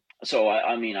 So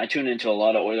I tune into a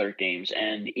lot of Oiler games,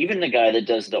 and even the guy that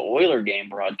does the Oiler game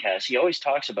broadcast, he always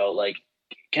talks about, like,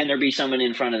 can there be someone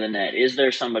in front of the net? Is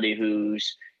there somebody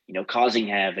who's causing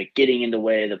havoc, getting in the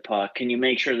way of the puck? Can you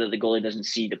make sure that the goalie doesn't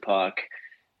see the puck?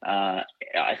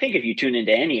 I think if you tune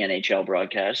into any NHL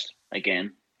broadcast,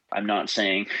 again, I'm not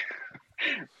saying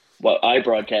what I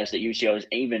broadcast at Wchl is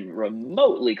even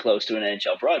remotely close to an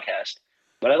NHL broadcast,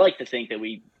 but I like to think that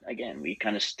we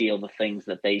kind of steal the things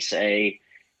that they say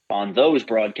on those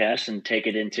broadcasts and take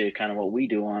it into kind of what we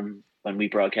do when we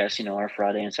broadcast, our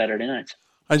Friday and Saturday nights.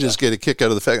 I just get a kick out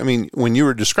of the fact. I mean, when you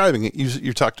were describing it,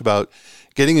 you talked about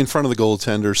getting in front of the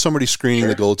goaltender, somebody screening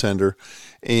the goaltender,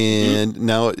 and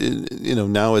now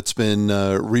it's been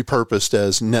repurposed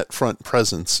as net front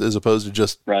presence as opposed to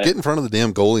just get in front of the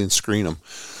damn goalie and screen him.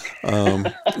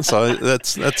 So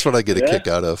that's what I get a kick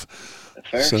out of.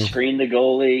 Fair. So, screen the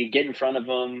goalie, get in front of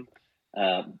him.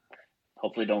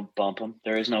 Hopefully don't bump them.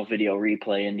 There is no video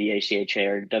replay in the ACHA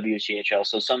or WCHL,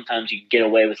 so sometimes you get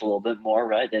away with a little bit more,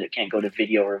 right? That it can't go to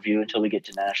video review until we get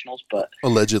to nationals. But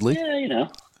allegedly,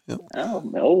 Yep.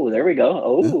 Oh, there we go.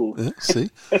 Oh, yeah, see.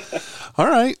 All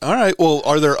right. Well,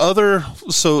 are there other?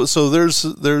 So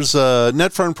there's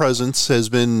net front presence has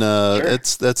been Sure.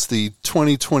 that's the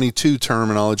 2022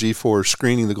 terminology for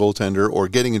screening the goaltender or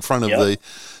getting in front of the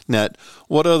net.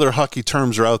 What other hockey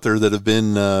terms are out there that have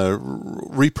been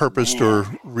repurposed or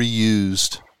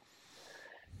reused?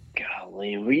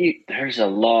 Golly, there's a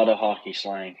lot of hockey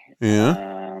slang.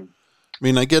 Yeah. I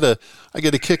mean, I get a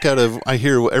kick out of, I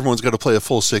hear everyone's got to play a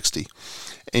full 60.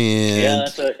 And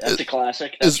that's a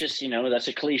classic. That's that's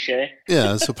a cliche.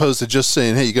 Yeah, as opposed to just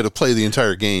saying, hey, you got to play the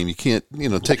entire game. You can't,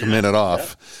 take a minute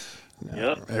off.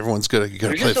 Yep. Everyone's got to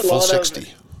play the full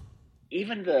 60.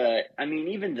 Even the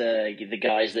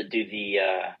guys that do the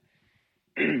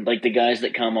like the guys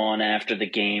that come on after the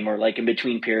game or like in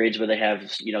between periods where they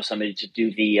have somebody to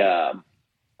do the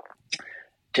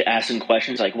to ask them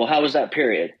questions like, well, how was that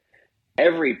period?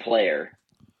 Every player,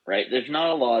 right? There's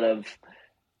not a lot of,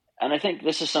 and I think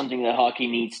this is something that hockey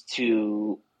needs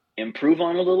to improve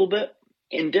on a little bit.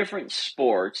 In different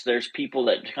sports, there's people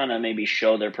that kind of maybe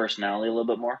show their personality a little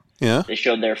bit more. Yeah. They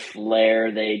show their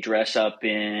flair. They dress up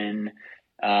in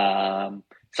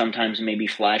sometimes maybe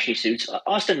flashy suits.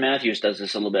 Austin Matthews does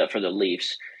this a little bit for the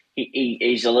Leafs.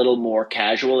 He's a little more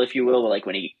casual, if you will, like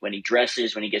when he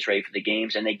dresses, when he gets ready for the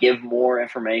games, and they give more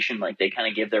information, like they kind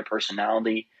of give their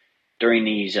personality during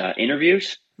these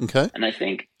interviews. Okay. And I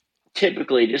think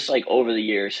typically, just like over the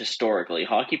years, historically,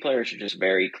 hockey players are just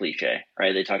very cliche,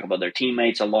 right? They talk about their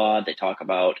teammates a lot. They talk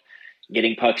about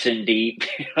getting pucks in deep,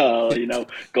 going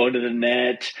to the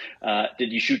net.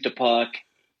 Did you shoot the puck?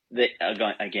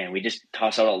 Again, we just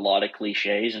toss out a lot of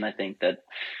cliches, and I think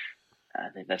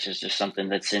that's just something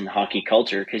that's in hockey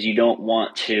culture because you don't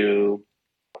want to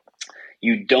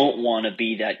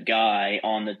be that guy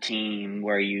on the team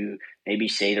where you maybe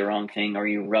say the wrong thing or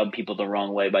you rub people the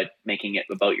wrong way by making it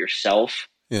about yourself.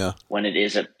 Yeah. When it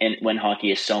is when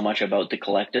hockey is so much about the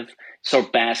collective. So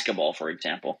basketball, for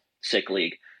example, sick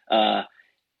league. The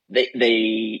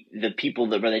people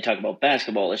where they talk about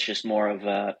basketball, it's just more of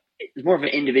an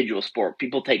individual sport.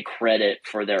 People take credit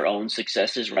for their own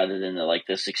successes rather than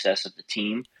the success of the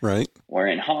team. Right. Where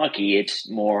in hockey, it's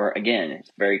more, again,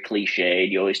 it's very cliched.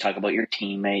 You always talk about your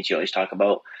teammates. You always talk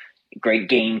about great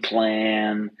game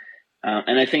plan.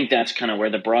 And I think that's kind of where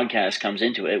the broadcast comes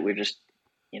into it. We're just,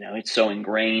 it's so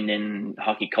ingrained in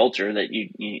hockey culture that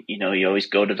you always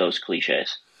go to those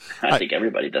cliches. I think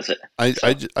everybody does it. I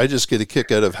just get a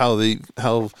kick out of how the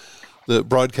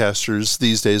broadcasters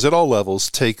these days at all levels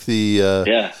take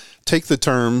the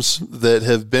terms that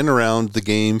have been around the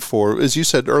game for, as you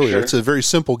said earlier, It's a very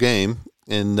simple game.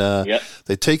 And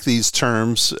they take these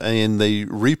terms and they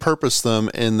repurpose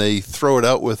them and they throw it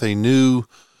out with a new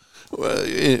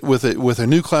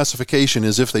classification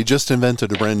as if they just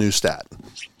invented a brand new stat.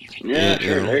 Yeah,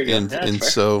 sure. There you go.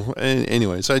 So,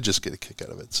 anyways, I just get a kick out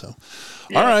of it. So,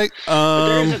 all right. But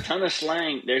there's a ton of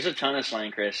slang. There's a ton of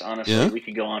slang, Chris. Honestly, we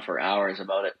could go on for hours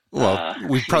about it. Well,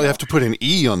 we probably have to put an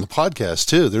E on the podcast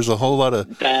too. There's a whole lot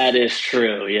of. That is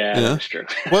true. Yeah, that's true.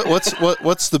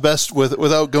 What's the best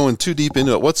without going too deep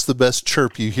into it? What's the best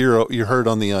chirp you heard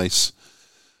on the ice?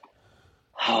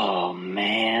 Oh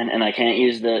man, and I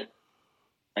can't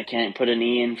put an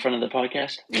E in front of the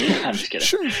podcast? I'm just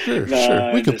kidding. Sure.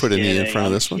 We can put an E in front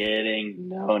of this one. Kidding.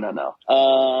 No.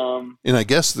 And I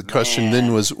guess the question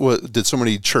then was, what did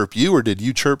somebody chirp you or did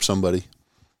you chirp somebody?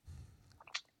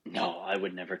 No, I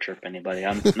would never chirp anybody.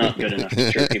 I'm not good enough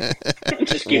to chirp people.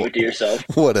 Just keep it to yourself.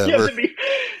 Whatever.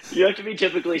 You have to be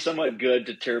typically somewhat good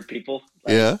to chirp people.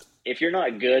 Yeah. If you're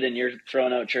not good and you're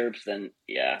throwing out chirps, then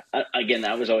again,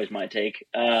 that was always my take.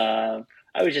 I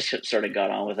was just sort of got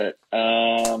on with it.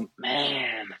 Man,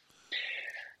 I'm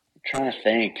trying to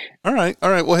think. All right.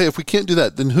 Well, hey, if we can't do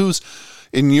that, then who's,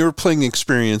 in your playing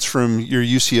experience from your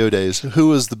UCO days, who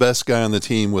was the best guy on the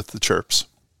team with the chirps?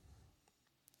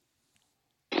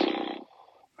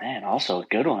 Man, also a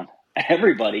good one.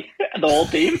 Everybody, the whole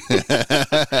team.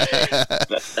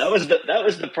 that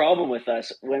was the problem with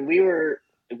us when we were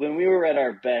at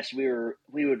our best. We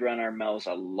would run our mouths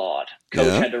a lot.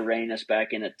 Coach had to rein us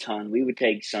back in a ton. We would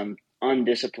take some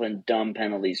undisciplined, dumb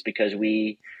penalties because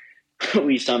we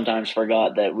sometimes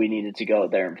forgot that we needed to go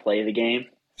out there and play the game.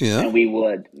 Yeah, and we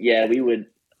would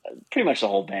pretty much the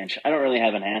whole bench. I don't really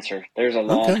have an answer. There's a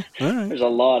lot. Okay. All right. There's a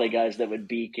lot of guys that would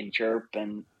beak and chirp,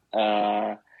 and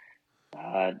Donald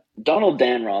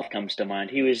Danroth comes to mind.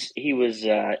 He was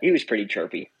pretty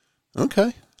chirpy.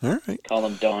 Okay. All right. Call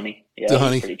him Donnie. Yeah,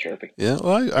 Donnie. he's pretty chirpy. Yeah.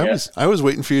 Well, I was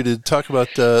waiting for you to talk about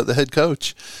the head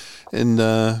coach, and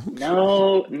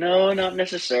no, not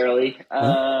necessarily.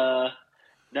 No,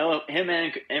 him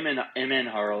and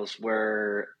Harles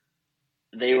were.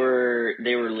 they were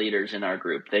leaders in our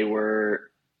group. They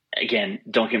were, again,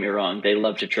 don't get me wrong, they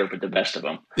love to chirp at the best of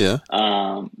them. Yeah.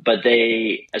 But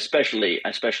they, especially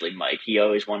Mike, he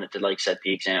always wanted to like set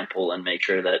the example and make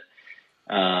sure that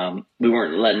we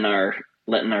weren't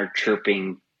letting our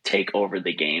chirping take over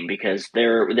the game, because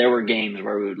there were games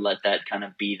where we would let that kind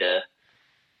of be the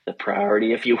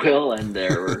priority, if you will, and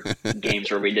there were games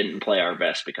where we didn't play our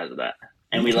best because of that.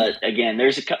 And we let, again,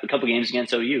 there's a couple games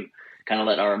against OU, kind of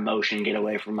let our emotion get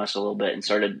away from us a little bit and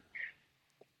started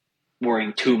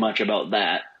worrying too much about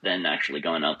that than actually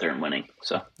going out there and winning.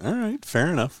 So, all right, fair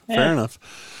enough.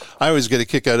 I always get a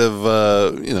kick out of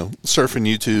surfing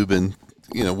YouTube, and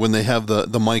when they have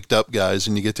the mic'd up guys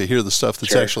and you get to hear the stuff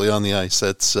that's actually on the ice.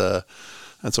 That's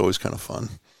always kind of fun.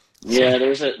 Yeah,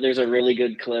 there's a really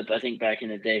good clip, I think, back in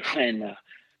the day when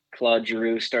Claude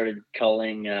Giroux started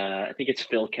calling, I think it's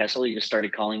Phil Kessel, he just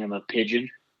started calling him a pigeon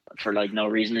for like no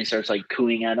reason. He starts like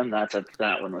cooing at him.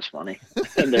 That one was funny.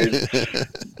 And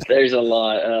there's a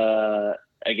lot.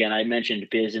 Again, I mentioned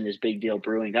Biz and his Big Deal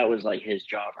Brewing. That was like his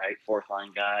job, right? Fourth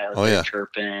line guy. I was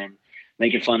chirping,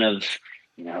 making fun of,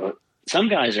 some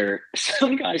guys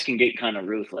can get kind of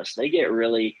ruthless. They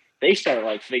start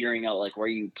like figuring out like where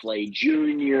you play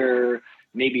junior,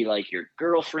 maybe like your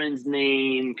girlfriend's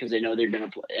name, because they know they're going to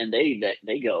play, and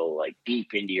they go like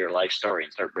deep into your life story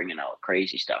and start bringing out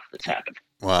crazy stuff that's happened.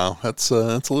 Wow, that's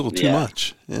a little too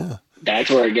much. Yeah, that's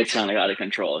where it gets kind of out of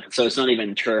control. So it's not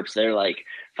even chirps; they're like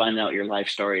finding out your life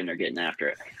story and they're getting after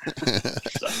it.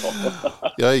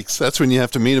 Yikes! That's when you have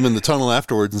to meet them in the tunnel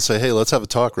afterwards and say, "Hey, let's have a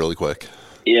talk really quick."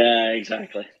 Yeah,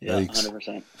 exactly. Yeah,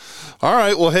 100%. All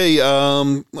right. Well, hey,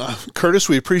 Curtis,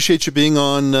 we appreciate you being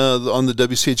on the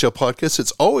WCHL podcast.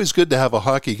 It's always good to have a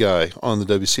hockey guy on the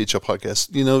WCHL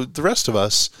podcast. The rest of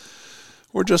us,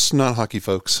 we're just not hockey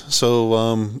folks.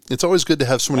 So it's always good to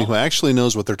have somebody who actually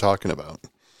knows what they're talking about.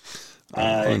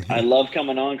 I love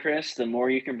coming on, Chris. The more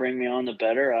you can bring me on, the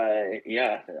better. I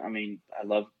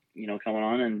love coming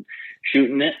on and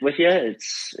shooting it with you.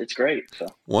 It's great. So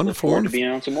wonderful. Look forward to being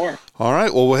on some more. All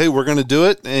right. Well, hey, we're going to do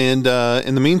it. And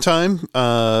in the meantime,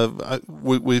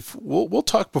 we'll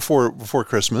talk before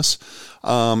Christmas,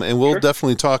 and we'll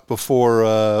definitely talk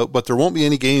before. But there won't be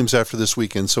any games after this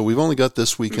weekend, so we've only got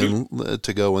this weekend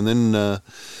to go, and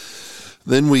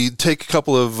then we take a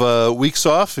couple of weeks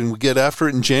off and we get after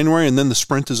it in January, and then the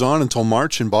sprint is on until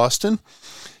March in Boston.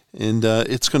 And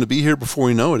it's going to be here before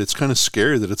we know it. It's kind of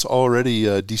scary that it's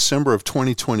already December of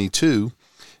 2022.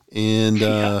 And,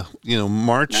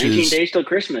 March 19 days till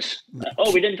Christmas.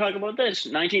 We didn't talk about this.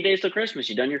 19 days till Christmas.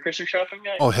 You done your Christmas shopping,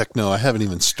 guys? Oh, heck no. I haven't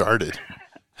even started.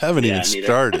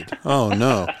 Oh,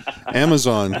 no.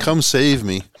 Amazon, come save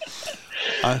me.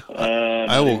 Not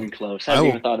even close. Haven't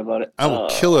even thought about it. I will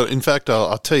kill it. In fact,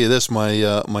 I'll tell you this.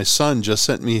 My son just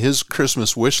sent me his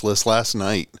Christmas wish list last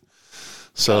night.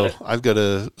 So I've got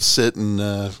to sit and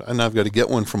I've got to get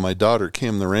one from my daughter,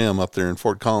 Cam the Ram, up there in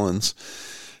Fort Collins.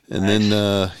 And then,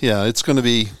 it's going to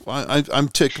be, I'm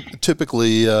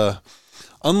typically,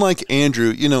 unlike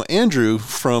Andrew, Andrew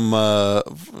from,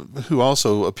 who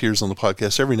also appears on the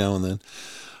podcast every now and then,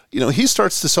 he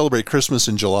starts to celebrate Christmas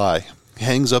in July. He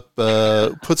hangs up,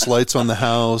 puts lights on the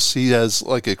house. He has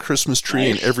like a Christmas tree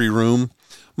in every room.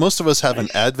 Most of us have an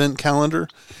Advent calendar.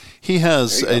 He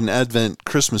has an Advent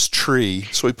Christmas tree,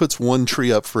 so he puts one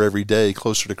tree up for every day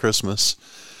closer to Christmas.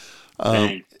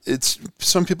 It's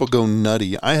some people go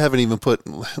nutty. I haven't even put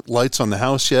lights on the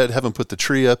house yet. Haven't put the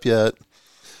tree up yet.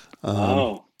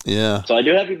 Yeah. So I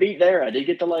do have you beat there. I did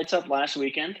get the lights up last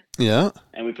weekend. Yeah.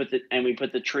 And we put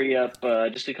the tree up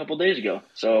just a couple days ago.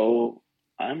 So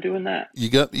I'm doing that. You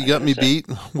got me beat.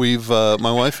 We've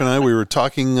my wife and I, we were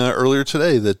talking earlier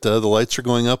today that the lights are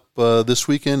going up this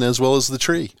weekend as well as the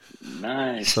tree.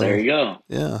 Nice. So, there you go.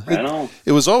 Yeah. Right on.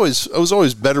 It was always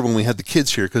better when we had the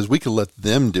kids here because we could let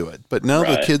them do it. But now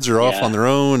the kids are off on their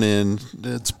own, and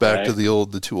it's back to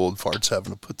the two old farts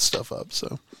having to put stuff up.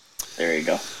 So there you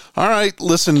go. All right.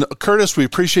 Listen, Curtis, we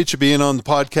appreciate you being on the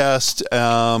podcast.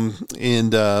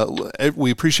 And we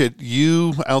appreciate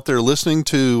you out there listening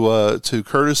to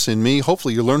Curtis and me.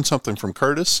 Hopefully you learned something from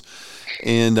Curtis.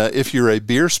 And if you're a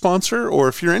beer sponsor or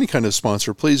if you're any kind of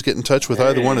sponsor, please get in touch with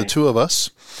either one or two of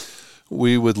us.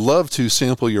 We would love to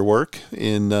sample your work.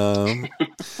 And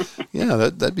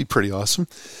that'd be pretty awesome.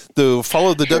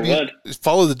 Follow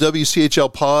the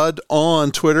WCHL Pod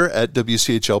on Twitter at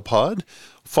WCHL Pod.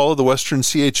 Follow the Western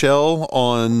CHL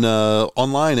on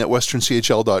online at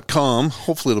westernchl.com.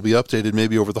 Hopefully it'll be updated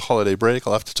maybe over the holiday break.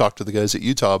 I'll have to talk to the guys at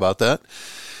Utah about that.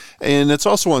 And it's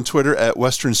also on Twitter at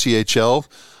Western CHL.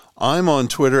 I'm on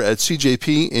Twitter at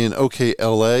CJP in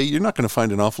OKLA. You're not going to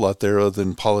find an awful lot there other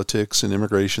than politics and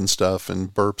immigration stuff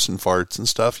and burps and farts and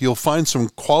stuff. You'll find some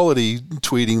quality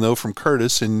tweeting, though, from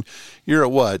Curtis. And you're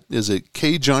at what? Is it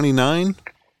KJohnny9?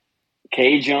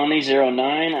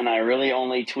 KJohnny09, and I really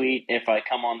only tweet if I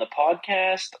come on the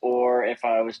podcast or if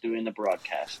I was doing the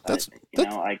broadcast. That's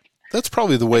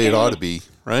probably the way it ought to be,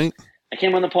 right? I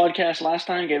came on the podcast last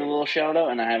time, gave a little shout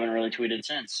out, and I haven't really tweeted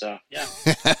since. So yeah,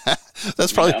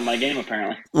 that's probably on my game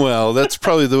apparently. Well, that's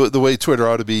probably the way Twitter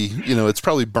ought to be. It's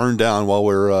probably burned down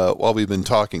while we've been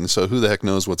talking. So who the heck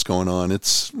knows what's going on?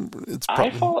 It's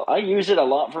probably... I use it a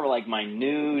lot for like my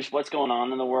news, what's going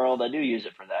on in the world. I do use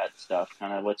it for that stuff,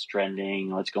 kind of what's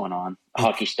trending, what's going on,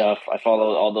 hockey stuff. I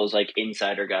follow all those like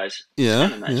insider guys. Yeah,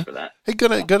 it's kind of nice for that. Hey,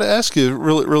 gotta ask you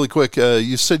really quick.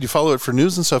 You said you follow it for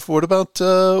news and stuff. What about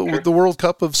the World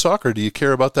Cup of soccer? Do you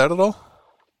care about that at all?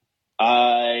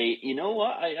 You know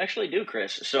what? I actually do,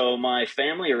 Chris. So my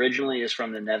family originally is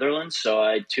from the Netherlands, so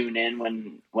I tune in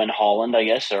when Holland, I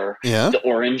guess, or the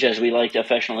Orange, as we like to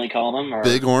affectionately call them, or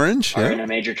Big Orange, are in a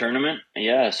major tournament.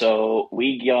 Yeah, so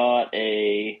we got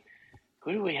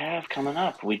who do we have coming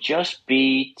up? We just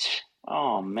beat.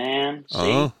 Oh man! See?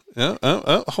 Oh yeah.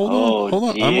 Hold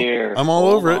on. Dear. I'm all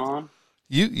over it.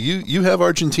 You have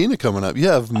Argentina coming up. You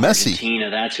have Messi. Argentina,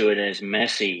 that's who it is.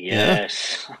 Messi,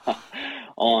 yes. Yeah.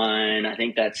 On, I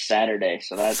think that's Saturday.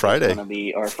 So that's Friday. Going to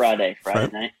be, or Friday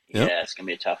night. Yep. Yeah, it's going to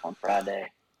be a tough one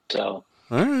Friday. So,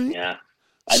 all right. Yeah.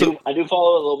 I do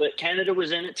follow a little bit. Canada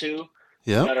was in it too.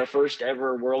 Yeah. Got our first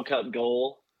ever World Cup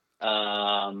goal.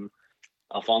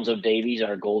 Alphonso Davies,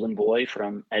 our golden boy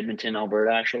from Edmonton,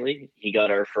 Alberta, actually. He got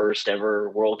our first ever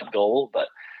World Cup goal, but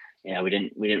yeah, we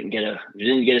didn't get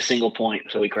a single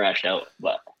point, so we crashed out.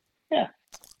 But yeah,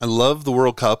 I love the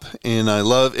World Cup, and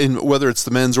whether it's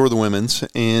the men's or the women's,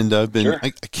 and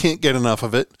I can't get enough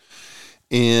of it.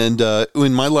 And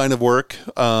in my line of work,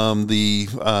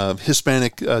 the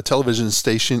Hispanic television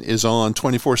station is on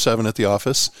 24/7 at the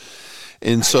office.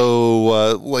 And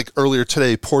so, like earlier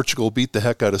today, Portugal beat the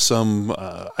heck out of some,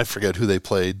 I forget who they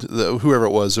played, whoever it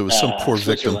was some poor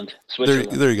victim.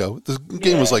 Switzerland. There you go. The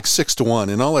game was like 6-1,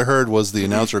 and all I heard was the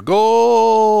announcer,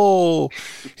 goal!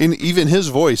 And even his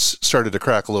voice started to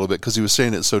crack a little bit because he was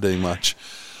saying it so dang much.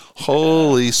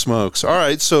 Holy smokes. All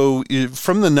right, so you're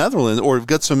from the Netherlands, or you've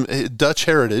got some Dutch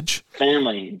heritage.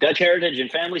 Dutch heritage, and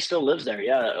family still lives there,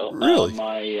 yeah. Really?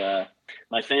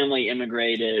 My family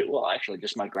immigrated. Well, actually,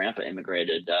 just my grandpa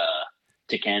immigrated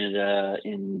to Canada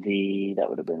in the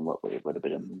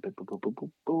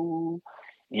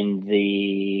in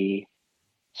the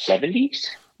 70s.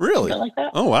 Really? Something like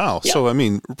that. Oh wow! Yeah. So I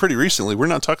mean, pretty recently. We're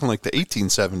not talking like the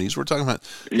 1870s. We're talking about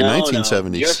the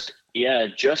 1970s.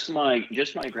 Just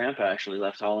my grandpa actually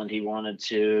left Holland. He wanted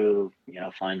to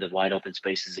find the wide open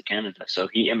spaces of Canada, so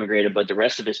he immigrated. But the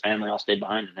rest of his family all stayed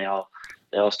behind, and they all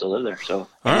still live there. So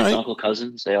aunts, uncle,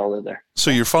 cousins, they all live there.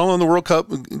 So you're following the World Cup.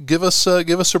 Give us a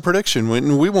prediction.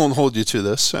 We won't hold you to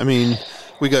this. I mean,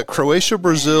 we got Croatia,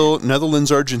 Brazil, Netherlands,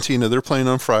 Argentina. They're playing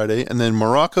on Friday, and then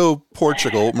Morocco,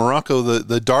 Portugal. Morocco,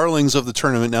 the darlings of the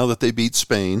tournament now that they beat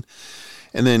Spain,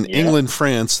 and then England,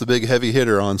 France, the big heavy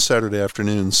hitter on Saturday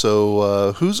afternoon.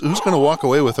 So who's going to walk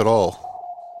away with it all?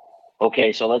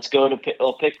 Okay, so let's go to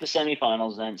I'll pick the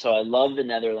semifinals then. So I love the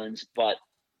Netherlands, but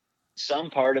some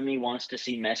part of me wants to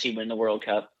see Messi win the World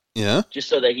Cup. Yeah. Just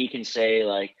so that he can say,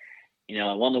 like,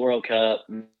 I won the World Cup,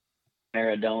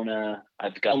 Maradona,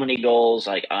 I've got so many goals,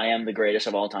 like, I am the greatest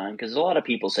of all time. Because a lot of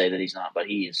people say that he's not, but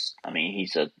he's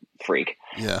a freak.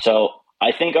 Yeah. So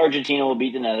I think Argentina will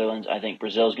beat the Netherlands. I think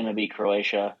Brazil's going to beat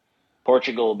Croatia.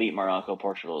 Portugal will beat Morocco.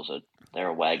 They're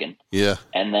a wagon. Yeah.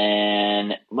 And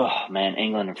then,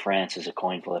 England and France is a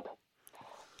coin flip.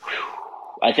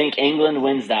 I think England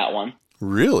wins that one.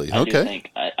 Really? Okay.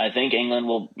 I think England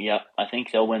will. Yeah, I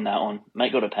think they'll win that one.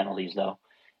 Might go to penalties though.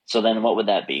 So then, what would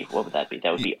that be?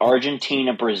 That would be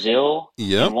Argentina, Brazil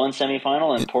in one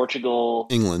semifinal, and Portugal,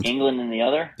 England in the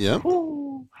other. Yeah.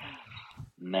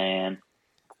 Man,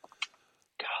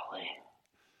 golly,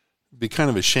 it'd be kind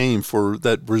of a shame for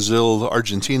that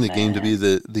Brazil-Argentina game to be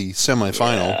the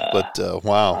semifinal. Yeah. But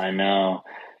wow, I know,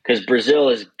 because Brazil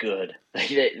is good.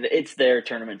 It's their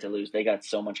tournament to lose. They got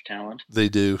so much talent. They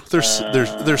do. They're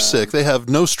sick. They have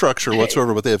no structure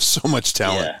whatsoever, but they have so much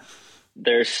talent. Yeah,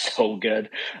 they're so good.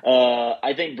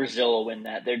 I think Brazil will win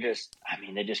that. They just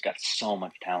got so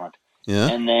much talent. Yeah.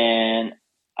 And then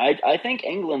I think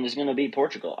England is going to beat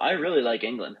Portugal. I really like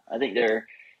England. I think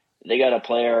they got a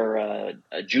player,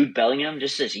 Jude Bellingham,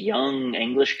 just this young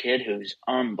English kid who's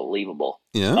unbelievable.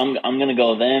 Yeah. I'm going to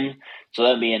go them. So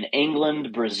that'd be an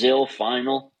England-Brazil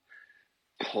final.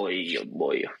 Boy, oh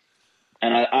boy.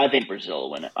 And I think Brazil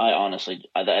will win it. I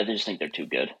just think they're too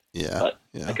good. Yeah. But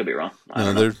yeah. I could be wrong.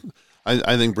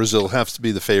 I think Brazil has to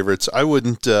be the favorites. I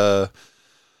wouldn't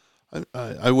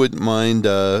mind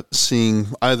seeing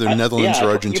either Netherlands or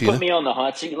Argentina. You put me on the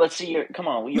hot seat. Let's see come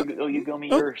on. You go me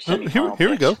your semifinal. Here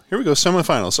we go.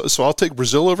 Semifinals. So I'll take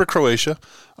Brazil over Croatia.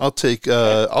 I'll take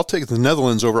the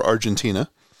Netherlands over Argentina.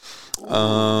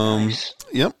 Nice.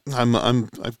 Yep. I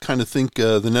kind of think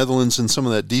the Netherlands and some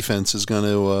of that defense is going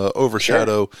to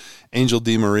overshadow Angel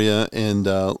Di Maria and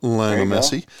Lionel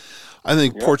Messi. I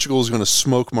think Portugal is going to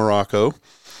smoke Morocco.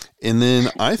 And then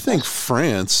I think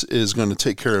France is going to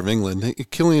take care of England.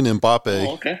 Kylian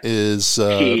Mbappe is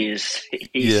he's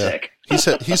sick.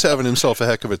 he's having himself a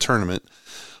heck of a tournament.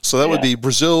 So that would be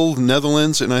Brazil,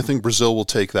 Netherlands, and I think Brazil will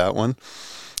take that one.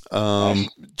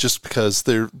 Just because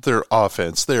they're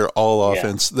offense, they are all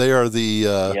offense. They are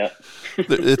the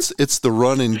it's the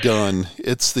run and gun.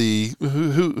 It's the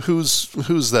who's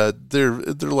that?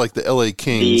 They're like the LA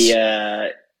Kings.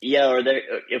 Or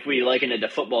if we liken it to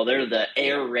football, they're the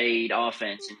air raid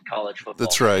offense in college football.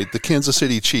 That's right, the Kansas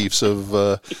City Chiefs of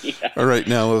right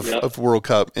now of World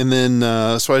Cup. And then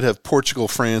so I'd have Portugal,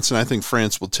 France, and I think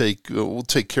France will take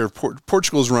care of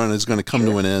Portugal's run is going to come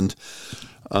to an end.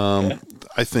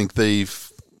 I think they've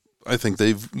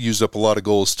used up a lot of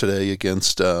goals today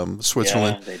against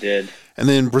Switzerland. Yeah, they did. And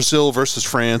then Brazil versus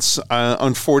France.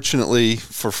 Unfortunately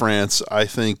for France, I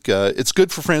think it's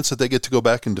good for France that they get to go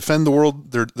back and defend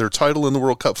their title in the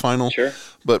World Cup final. Sure.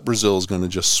 But Brazil is going to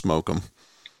just smoke them.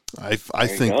 I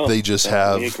think they just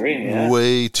have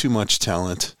way too much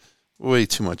talent. Way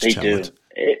too much talent. Do.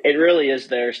 It really is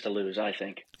theirs to lose, I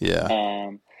think.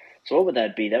 Yeah. So what would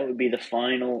that be? That would be the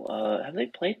final. Have they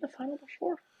played in the final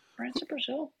before? France and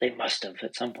Brazil? They must have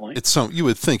at some point. You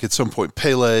would think at some point.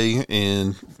 Pele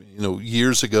and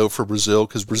years ago for Brazil,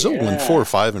 because Brazil won 4 or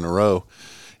 5 in a row,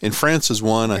 and France has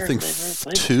won I think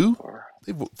 2.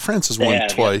 France has won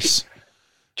twice.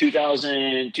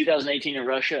 2018 in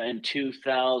Russia and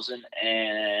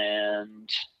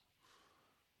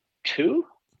 2002.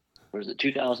 Or is it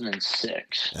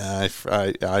 2006? I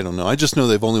don't know. I just know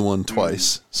they've only won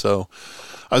twice. So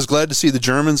I was glad to see the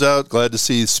Germans out, glad to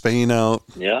see Spain out.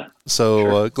 Yeah.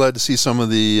 So glad to see some of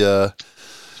the,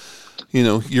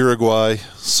 Uruguay,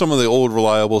 some of the old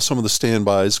reliable, some of the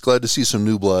standbys. Glad to see some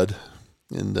new blood.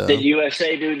 And did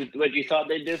USA do what you thought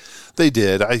they'd do? They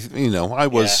did. I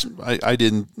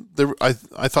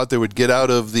thought they would get out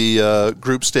of the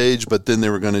group stage, but then they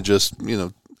were going to just,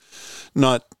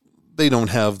 not. They don't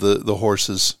have the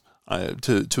horses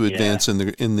to advance in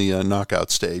the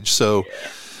knockout stage. So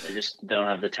they just don't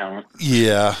have the talent.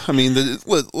 Yeah, I mean,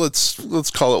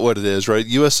 let's call it what it is, right?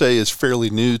 USA is fairly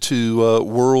new to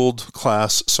world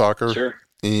class soccer, sure.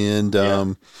 And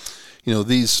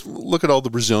these look at all the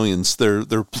Brazilians.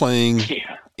 They're playing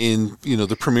in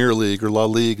the Premier League or La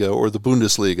Liga or the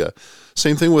Bundesliga.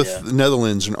 Same thing with the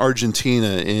Netherlands and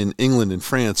Argentina and England and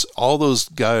France. All those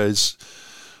guys.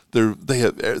 Their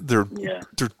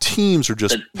teams are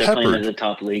just they're peppered. Playing in the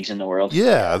top leagues in the world.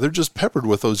 Yeah, they're just peppered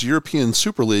with those European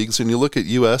super leagues, and you look at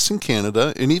U.S. and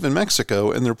Canada and even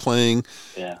Mexico, and they're playing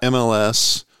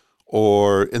MLS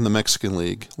or in the Mexican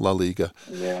League, La Liga.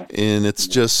 Yeah, and it's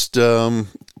just they're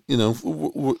in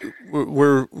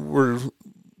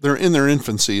their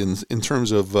infancy in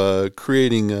terms of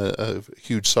creating a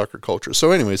huge soccer culture.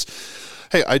 So, anyways.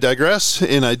 Hey, I digress,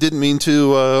 and I didn't mean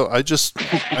to.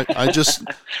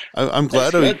 I'm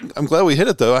glad we hit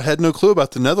it though. I had no clue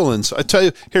about the Netherlands. I tell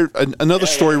you here another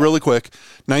story really quick.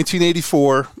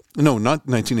 1994.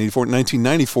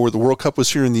 The World Cup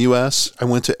was here in the U.S. I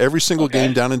went to every single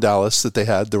game down in Dallas that they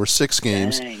had. There were 6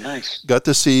 games. Dang, nice. Got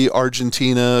to see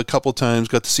Argentina a couple times.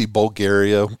 Got to see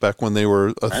Bulgaria back when they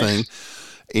were a thing.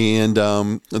 And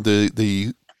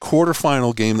the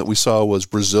quarterfinal game that we saw was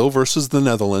Brazil versus the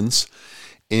Netherlands.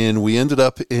 And we ended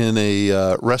up in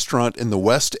a restaurant in the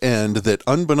West End that,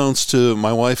 unbeknownst to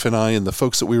my wife and I and the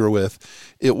folks that we were with,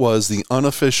 it was the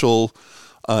unofficial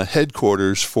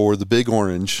headquarters for the Big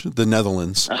Orange, the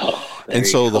Netherlands. And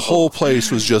so the whole place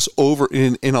was just over.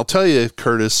 And I'll tell you,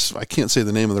 Curtis, I can't say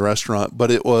the name of the restaurant, but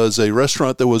it was a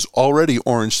restaurant that was already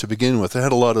orange to begin with. It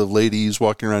had a lot of ladies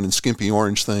walking around in skimpy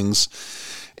orange things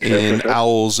and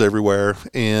owls everywhere.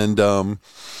 And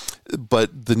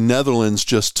but the Netherlands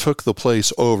just took the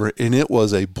place over, and it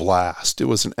was a blast. It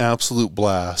was an absolute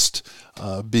blast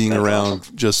being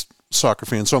around just soccer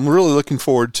fan. So I'm really looking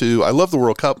forward to. I love the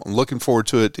World Cup. I'm looking forward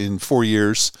to it in 4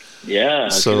 years. Yeah, I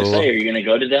was going to say, are you going to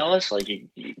go to Dallas? Like, you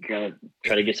going to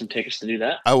try to get some tickets to do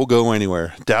that? I will go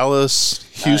anywhere. Dallas,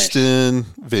 Houston,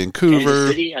 Vancouver. Kansas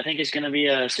City, I think it's going to be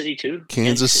a city too.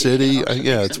 Kansas City.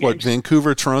 Yeah, it's what,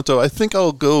 Vancouver, Toronto. I think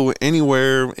I'll go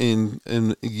anywhere in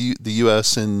the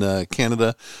U.S. and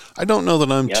Canada. I don't know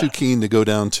that I'm too keen to go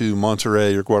down to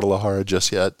Monterrey or Guadalajara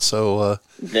just yet. So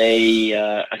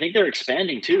I think they're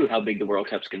expanding too. How big the World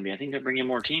Cup's going to be? I think they're bringing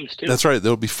more teams too. That's right.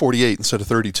 There'll be 48 instead of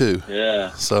 32.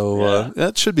 Yeah. So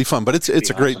that should be fun. But it's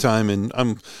a great time, and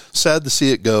I'm sad to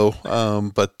see it go.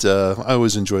 But I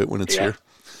always enjoy it when it's here.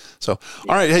 So,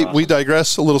 all right. Hey, we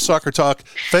digress. A little soccer talk.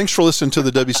 Thanks for listening to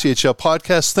the WCHL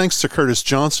podcast. Thanks to Curtis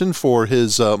Johnson for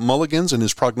his mulligans and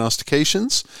his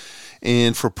prognostications,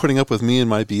 and for putting up with me and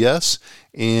my BS.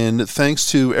 And thanks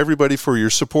to everybody for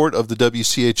your support of the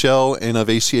WCHL and of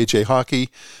ACHA hockey.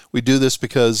 We do this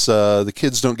because the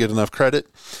kids don't get enough credit.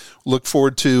 Look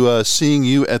forward to seeing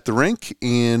you at the rink,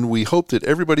 and we hope that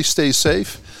everybody stays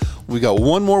safe. We got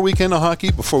one more weekend of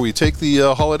hockey before we take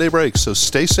the holiday break, so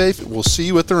stay safe. We'll see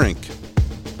you at the rink.